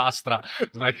like a shastra,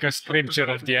 like a scripture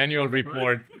of the annual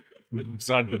report. It's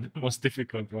not the most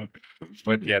difficult one.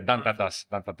 But yeah,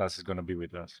 Dantatas is going to be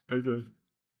with us. Okay.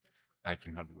 I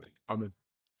can hardly wait. Amen.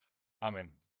 Amen.